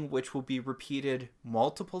something which will be repeated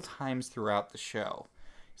multiple times throughout the show.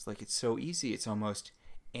 It's like, it's so easy, it's almost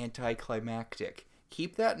anticlimactic.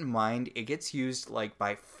 Keep that in mind. It gets used like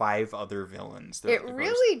by 5 other villains. It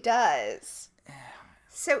really does.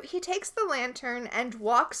 So he takes the lantern and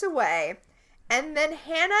walks away, and then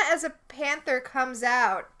Hannah as a panther comes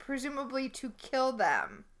out, presumably to kill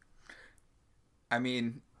them. I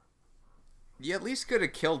mean, you at least could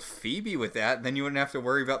have killed Phoebe with that, then you wouldn't have to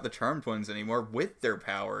worry about the Charmed Ones anymore with their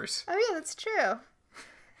powers. Oh yeah, that's true.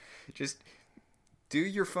 Just do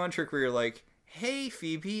your fun trick where you're like, hey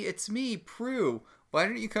Phoebe, it's me, Prue. Why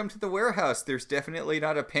don't you come to the warehouse? There's definitely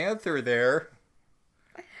not a panther there.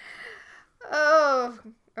 Oh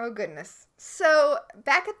goodness. So,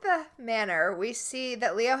 back at the manor, we see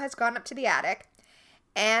that Leo has gone up to the attic,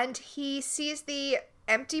 and he sees the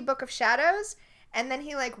empty Book of Shadows, and then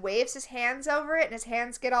he, like, waves his hands over it, and his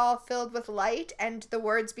hands get all filled with light, and the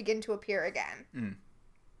words begin to appear again. Mm.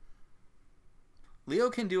 Leo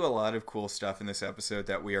can do a lot of cool stuff in this episode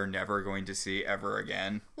that we are never going to see ever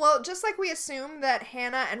again. Well, just like we assume that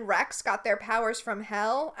Hannah and Rex got their powers from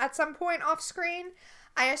hell at some point off screen,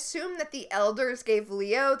 I assume that the elders gave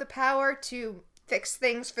Leo the power to fix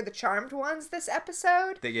things for the Charmed Ones this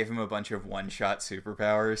episode. They gave him a bunch of one-shot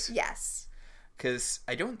superpowers? Yes. Because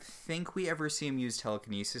I don't think we ever see him use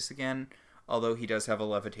telekinesis again, although he does have a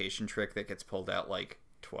levitation trick that gets pulled out, like,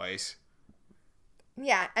 twice.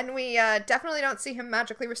 Yeah, and we definitely don't see him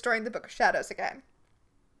magically restoring the Book of Shadows again.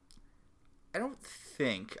 I don't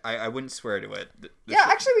think. I wouldn't swear to it.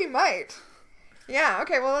 Actually we might. Yeah,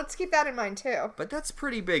 okay, well, let's keep that in mind, too. But that's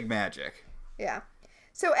pretty big magic. Yeah.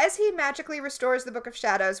 So as he magically restores the Book of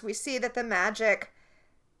Shadows, we see that the magic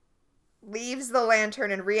leaves the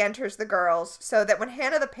lantern and re-enters the girls, so that when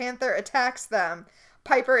Hannah the Panther attacks them,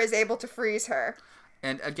 Piper is able to freeze her.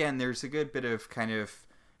 And again, there's a good bit of kind of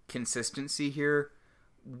consistency here,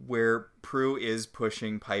 where Prue is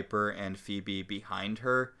pushing Piper and Phoebe behind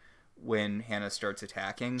her when Hannah starts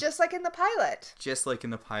attacking. Just like in the pilot.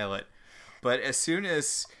 But as soon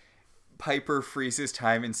as Piper freezes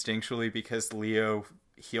time instinctually because Leo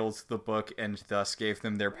healed the book and thus gave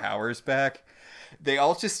them their powers back, they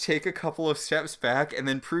all just take a couple of steps back, and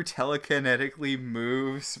then Prue telekinetically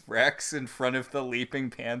moves Rex in front of the leaping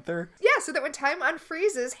panther. Yeah, so that when time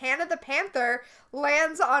unfreezes, Hannah the Panther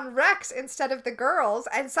lands on Rex instead of the girls,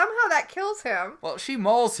 and somehow that kills him. Well, she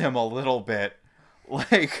mauls him a little bit.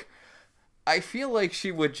 Like, I feel like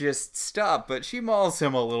she would just stop, but she mauls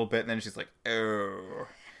him a little bit, and then she's like, oh.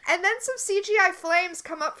 And then some CGI flames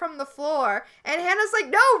come up from the floor, and Hannah's like,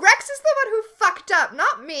 no, Rex is the one who fucked up,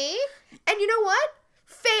 not me. And you know what?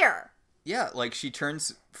 Fair. Yeah, like, she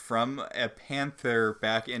turns from a panther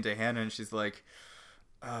back into Hannah, and she's like,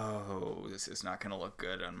 oh, this is not going to look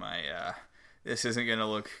good on my, this isn't going to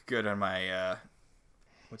look good on my,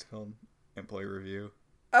 what's it called? Employee review.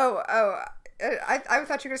 I thought you were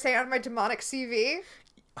going to say on my demonic CV.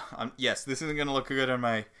 Yes, this isn't going to look good on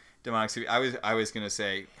my demonic CV. I was going to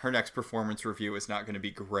say her next performance review is not going to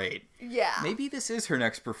be great. Yeah. Maybe this is her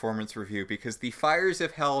next performance review, because the fires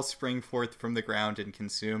of hell spring forth from the ground and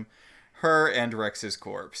consume her and Rex's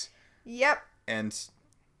corpse. Yep. And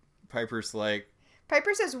Piper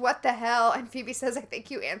says, what the hell? And Phoebe says, I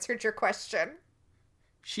think you answered your question.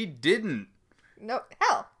 She didn't. No,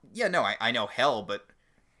 hell. Yeah, no, I know hell, but,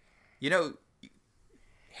 you know,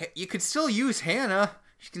 you could still use Hannah.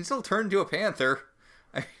 She can still turn into a panther.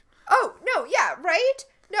 Oh, no, yeah, right?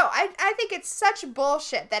 No, I think it's such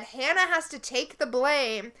bullshit that Hannah has to take the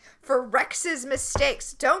blame for Rex's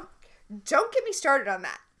mistakes. Don't get me started on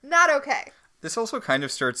that. Not okay. This also kind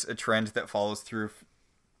of starts a trend that follows through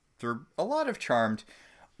a lot of Charmed,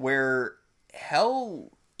 where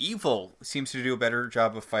hell evil seems to do a better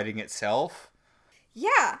job of fighting itself.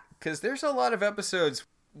 Yeah. Because there's a lot of episodes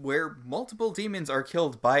where multiple demons are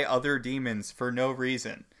killed by other demons for no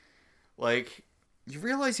reason. Like, you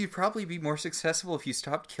realize you'd probably be more successful if you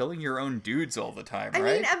stopped killing your own dudes all the time, right?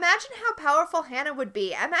 I mean, imagine how powerful Hannah would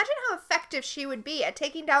be. Imagine how effective she would be at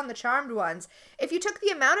taking down the Charmed ones if you took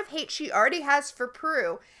the amount of hate she already has for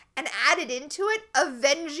Prue and added into it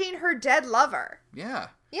avenging her dead lover. Yeah.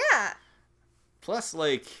 Yeah. Plus,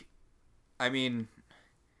 like, I mean,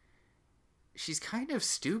 she's kind of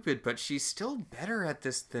stupid, but she's still better at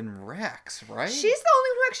this than Rex, right? She's the only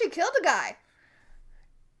one who actually killed a guy.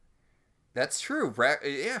 That's true.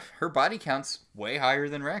 Yeah, her body count's way higher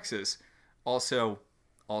than Rex's. Also,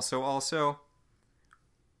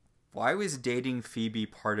 why was dating Phoebe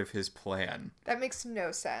part of his plan? That makes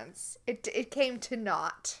no sense. It came to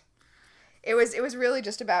naught. It was really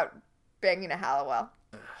just about banging a Halliwell.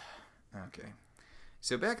 Okay.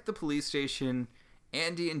 So back at the police station,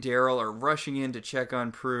 Andy and Daryl are rushing in to check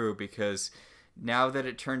on Prue because now that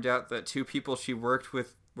it turned out that two people she worked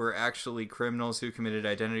with were actually criminals who committed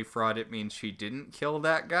identity fraud, it means she didn't kill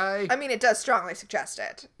that guy. I mean, it does strongly suggest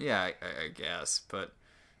it. Yeah, I guess, but,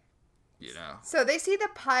 you know. So they see the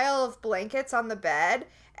pile of blankets on the bed,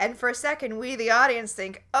 and for a second, we, the audience,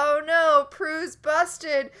 think, oh no, Prue's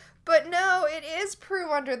busted. But no, it is Prue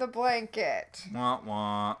under the blanket. Wah,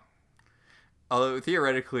 wah. Although,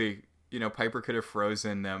 theoretically, you know, Piper could have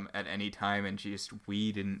frozen them at any time, and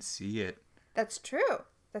we didn't see it. That's true.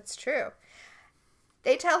 That's true.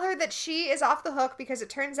 They tell her that she is off the hook because it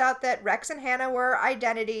turns out that Rex and Hannah were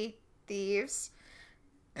identity thieves.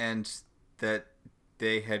 And that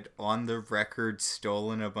they had, on the record,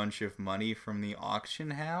 stolen a bunch of money from the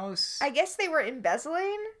auction house? I guess they were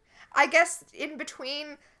embezzling. I guess in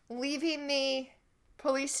between leaving the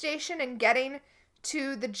police station and getting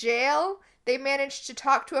to the jail, they managed to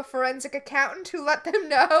talk to a forensic accountant who let them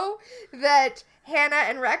know that Hannah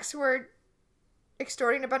and Rex were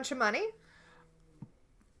extorting a bunch of money.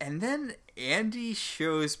 And then Andy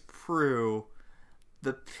shows Prue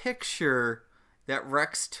the picture that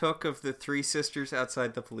Rex took of the three sisters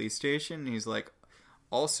outside the police station. He's like,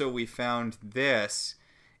 also, we found this.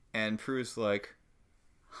 And Prue's like,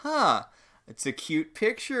 huh, it's a cute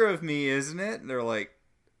picture of me, isn't it? And they're like,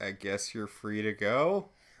 I guess you're free to go.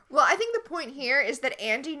 Well, I think the point here is that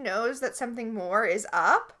Andy knows that something more is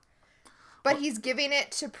up, but he's giving it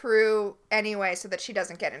to Prue anyway so that she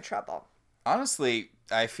doesn't get in trouble. Honestly,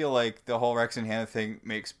 I feel like the whole Rex and Hannah thing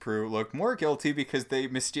makes Prue look more guilty because they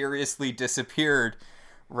mysteriously disappeared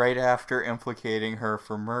right after implicating her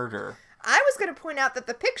for murder. I was going to point out that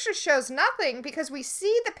the picture shows nothing because we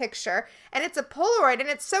see the picture and it's a Polaroid and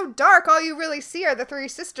it's so dark all you really see are the three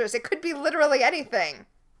sisters. It could be literally anything.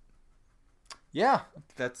 Yeah,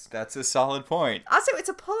 that's a solid point. Also, it's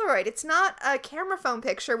a Polaroid. It's not a camera phone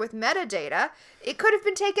picture with metadata. It could have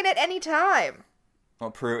been taken at any time.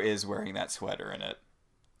 Well, Prue is wearing that sweater in it.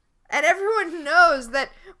 And everyone knows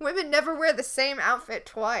that women never wear the same outfit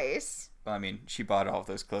twice. Well, I mean, she bought all of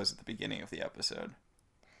those clothes at the beginning of the episode.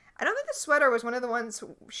 I don't think the sweater was one of the ones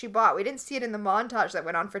she bought. We didn't see it in the montage that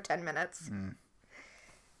went on for 10 minutes.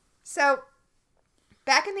 So,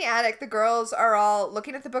 back in the attic, the girls are all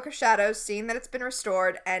looking at the Book of Shadows, seeing that it's been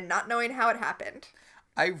restored, and not knowing how it happened.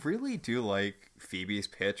 I really do like Phoebe's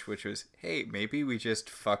pitch, which was, hey, maybe we just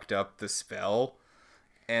fucked up the spell.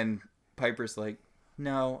 And Piper's like,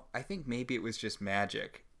 no, I think maybe it was just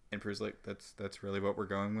magic. And Prue's like, that's really what we're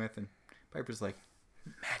going with? And Piper's like,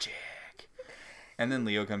 magic. And then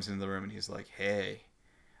Leo comes into the room and he's like, hey,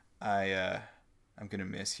 I'm going to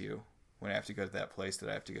miss you when I have to go to that place that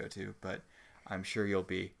I have to go to, but I'm sure you'll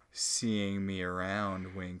be seeing me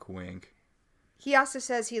around, wink, wink. He also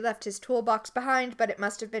says he left his toolbox behind, but it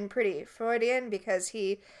must have been pretty Freudian because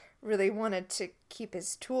he really wanted to keep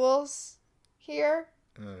his tools here.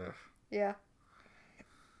 Ugh. Yeah.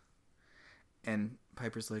 And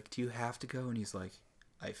Piper's like, do you have to go? And he's like,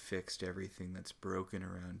 I fixed everything that's broken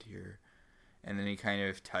around here. And then he kind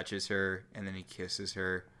of touches her, and then he kisses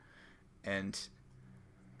her. And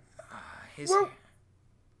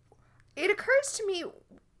it occurs to me,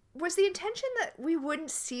 was the intention that we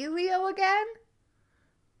wouldn't see Leo again?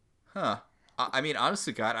 Huh. I mean, honest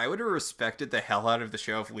to God, I would have respected the hell out of the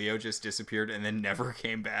show if Leo just disappeared and then never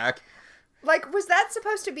came back. Like, was that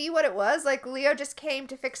supposed to be what it was? Like, Leo just came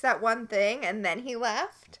to fix that one thing, and then he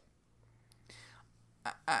left?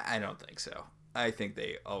 I don't think so. I think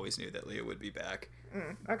they always knew that Leo would be back.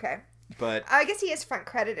 Okay. But I guess he is front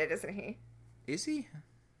credited, isn't he? Is he?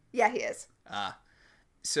 Yeah, he is.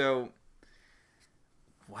 So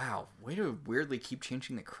Wow, way to weirdly keep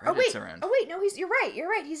changing the Oh credits wait, around. oh wait, no, you're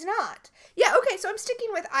right, he's not. Yeah, okay, so I'm sticking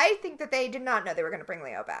with, I think that they did not know they were going to bring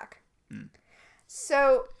Leo back.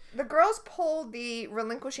 So, the girls pull the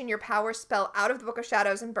relinquishing your power spell out of the Book of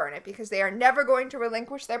Shadows and burn it, because they are never going to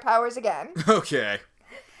relinquish their powers again. Okay.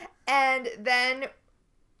 And then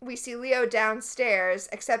we see Leo downstairs,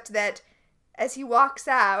 except that as he walks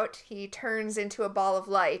out, he turns into a ball of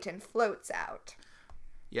light and floats out.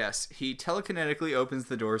 Yes, he telekinetically opens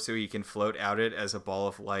the door so he can float out it as a ball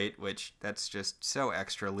of light, which that's just so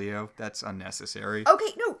extra, Leo. That's unnecessary.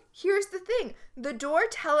 Okay, no, here's the thing. The door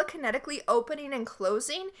telekinetically opening and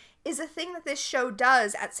closing is a thing that this show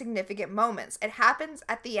does at significant moments. It happens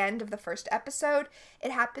at the end of the first episode.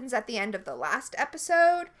 It happens at the end of the last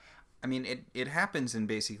episode. I mean, it happens in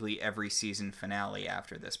basically every season finale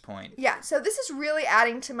after this point. Yeah, so this is really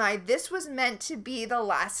adding to my, this was meant to be the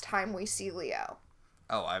last time we see Leo.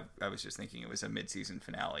 Oh, I was just thinking it was a mid-season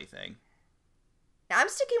finale thing. I'm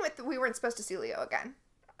sticking with we weren't supposed to see Leo again.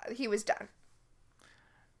 He was done.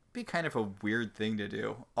 Be kind of a weird thing to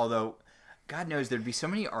do. Although, God knows there'd be so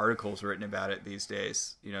many articles written about it these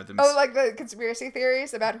days. You know, like the conspiracy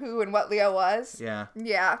theories about who and what Leo was? Yeah.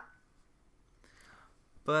 Yeah.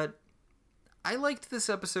 But I liked this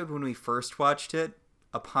episode when we first watched it.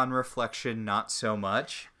 Upon reflection, not so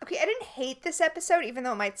much. Okay, I didn't hate this episode, even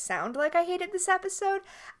though it might sound like I hated this episode.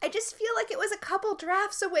 I just feel like it was a couple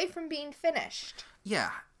drafts away from being finished.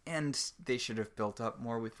 Yeah, and they should have built up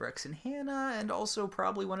more with Rex and Hannah, and also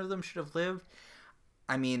probably one of them should have lived.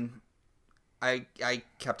 I mean, I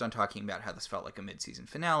kept on talking about how this felt like a mid-season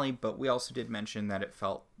finale, but we also did mention that it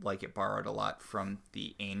felt like it borrowed a lot from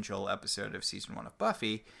the Angel episode of season 1 of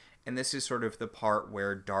Buffy, and this is sort of the part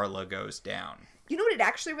where Darla goes down. You know what it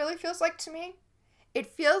actually really feels like to me? It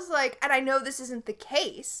feels like, and I know this isn't the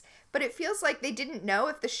case, but it feels like they didn't know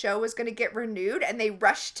if the show was going to get renewed and they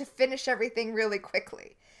rushed to finish everything really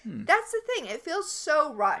quickly. That's the thing. It feels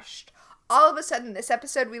so rushed. All of a sudden, this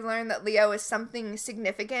episode, we learn that Leo is something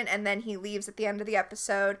significant, and then he leaves at the end of the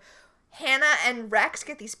episode. Hannah and Rex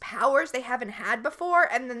get these powers they haven't had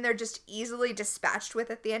before, and then they're just easily dispatched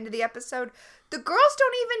with at the end of the episode. The girls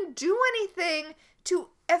don't even do anything to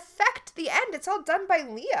affect the end. It's all done by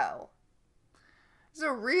Leo. It's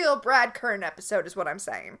a real Brad Kern episode, is what I'm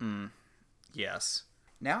saying. Yes.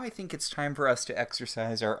 Now I think it's time for us to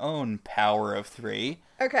exercise our own power of 3.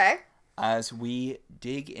 Okay. As we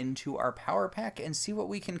dig into our power pack and see what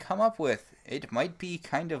we can come up with. It might be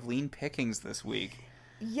kind of lean pickings this week.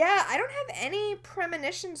 Yeah, I don't have any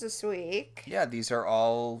premonitions this week. Yeah, these are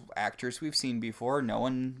all actors we've seen before.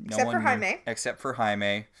 Except for Jaime. Except for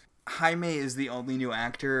Jaime. Jaime is the only new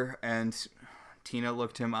actor, and Tina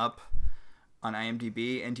looked him up on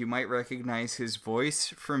IMDb, and you might recognize his voice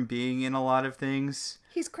from being in a lot of things.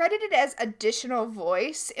 He's credited as additional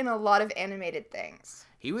voice in a lot of animated things.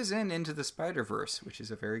 He was in Into the Spider-Verse, which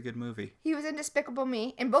is a very good movie. He was in Despicable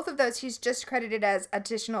Me. In both of those, he's just credited as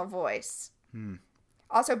additional voice.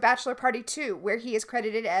 Also, Bachelor Party 2, where he is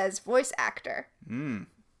credited as voice actor.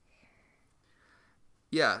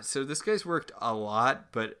 Yeah, so this guy's worked a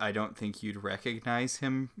lot, but I don't think you'd recognize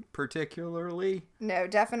him particularly. No,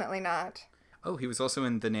 definitely not. Oh, he was also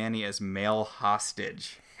in The Nanny as male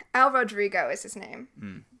hostage. Al Rodrigo is his name.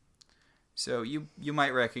 So you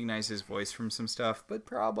might recognize his voice from some stuff, but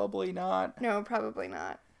probably not. No, probably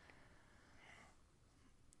not.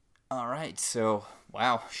 All right, so,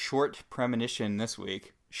 wow, short premonition this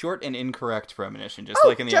week. Short and incorrect premonition, just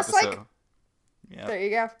like in the episode. Yep. There you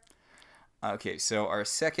go. Okay, so our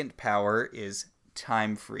second power is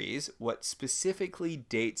time freeze. What specifically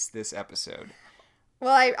dates this episode?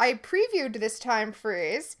 Well, I previewed this time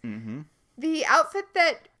freeze. The outfit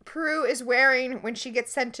that Prue is wearing when she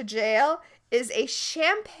gets sent to jail is a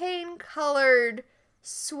champagne-colored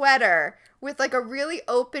sweater with like a really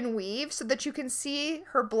open weave so that you can see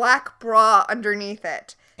her black bra underneath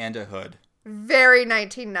it. And a hood. Very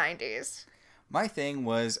 1990s. My thing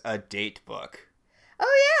was a date book.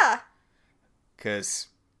 Oh, yeah. Because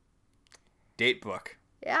date book.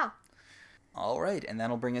 Yeah. All right, and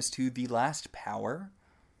that'll bring us to the last power,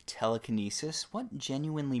 telekinesis. What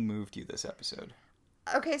genuinely moved you this episode?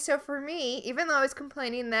 Okay, so for me, even though I was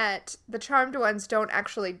complaining that the Charmed Ones don't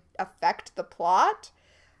actually affect the plot,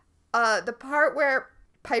 the part where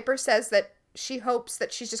Piper says that she hopes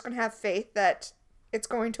that she's just going to have faith that it's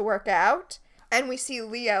going to work out, and we see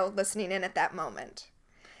Leo listening in at that moment.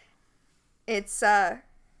 It's,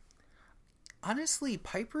 Honestly,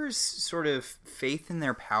 Piper's sort of faith in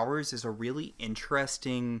their powers is a really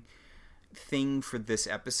interesting thing for this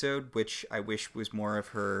episode, which I wish was more of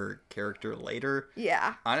her character later.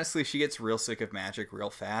 Yeah. Honestly, she gets real sick of magic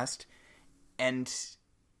real fast. And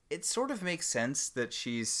it sort of makes sense that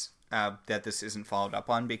she's that this isn't followed up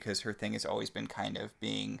on, because her thing has always been kind of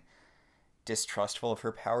being distrustful of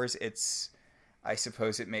her powers. I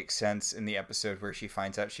suppose it makes sense in the episode where she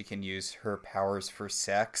finds out she can use her powers for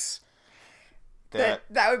sex. That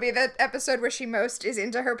would be the episode where she most is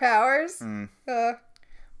into her powers.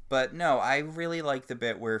 But no, I really like the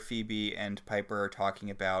bit where Phoebe and Piper are talking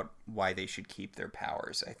about why they should keep their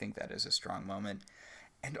powers. I think that is a strong moment.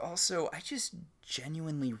 And also, I just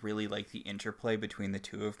genuinely really like the interplay between the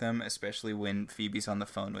two of them, especially when Phoebe's on the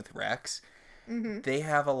phone with Rex. Mm-hmm. They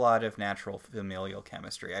have a lot of natural familial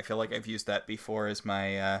chemistry. I feel like I've used that before as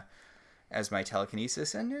my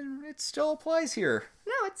telekinesis, and it still applies here.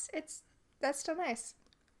 No, that's still nice.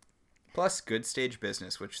 Plus, good stage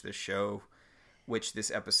business, which this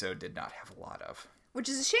episode did not have a lot of. Which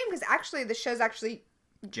is a shame, because actually the show's actually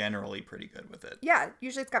generally pretty good with it. Yeah,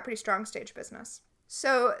 usually it's got pretty strong stage business.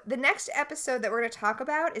 So the next episode that we're going to talk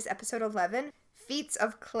about is episode 11, Feats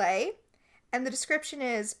of Clay. And the description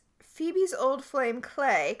is, Phoebe's old flame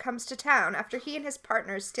Clay comes to town after he and his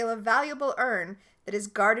partners steal a valuable urn that is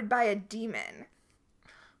guarded by a demon.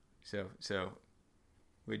 So,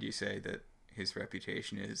 would you say that his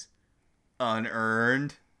reputation is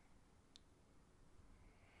unearned?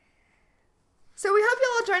 So we hope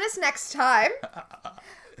you'll all join us next time.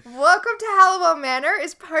 Welcome to Hallowell Manor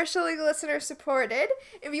is partially listener supported.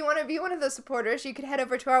 If you want to be one of those supporters, you can head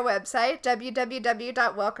over to our website,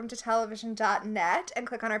 www.welcometotelevision.net, and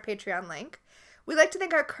click on our Patreon link. We'd like to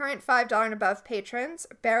thank our current $5 and above patrons: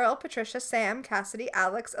 Beryl, Patricia, Sam, Cassidy,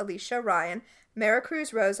 Alex, Alicia, Ryan,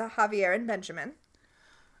 Maricruz, Rosa, Javier, and Benjamin.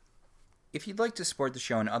 If you'd like to support the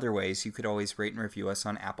show in other ways, you could always rate and review us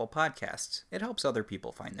on Apple Podcasts. It helps other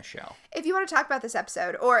people find the show. If you want to talk about this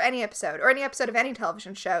episode, or any episode of any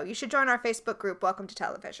television show, you should join our Facebook group, Welcome to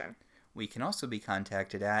Television. We can also be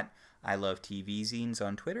contacted at I Love TV Zines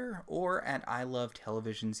on Twitter, or at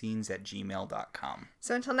ilovetelevisionzines@gmail.com.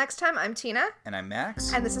 So until next time, I'm Tina. And I'm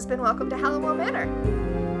Max. And this has been Welcome to Hallowell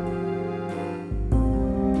Manor.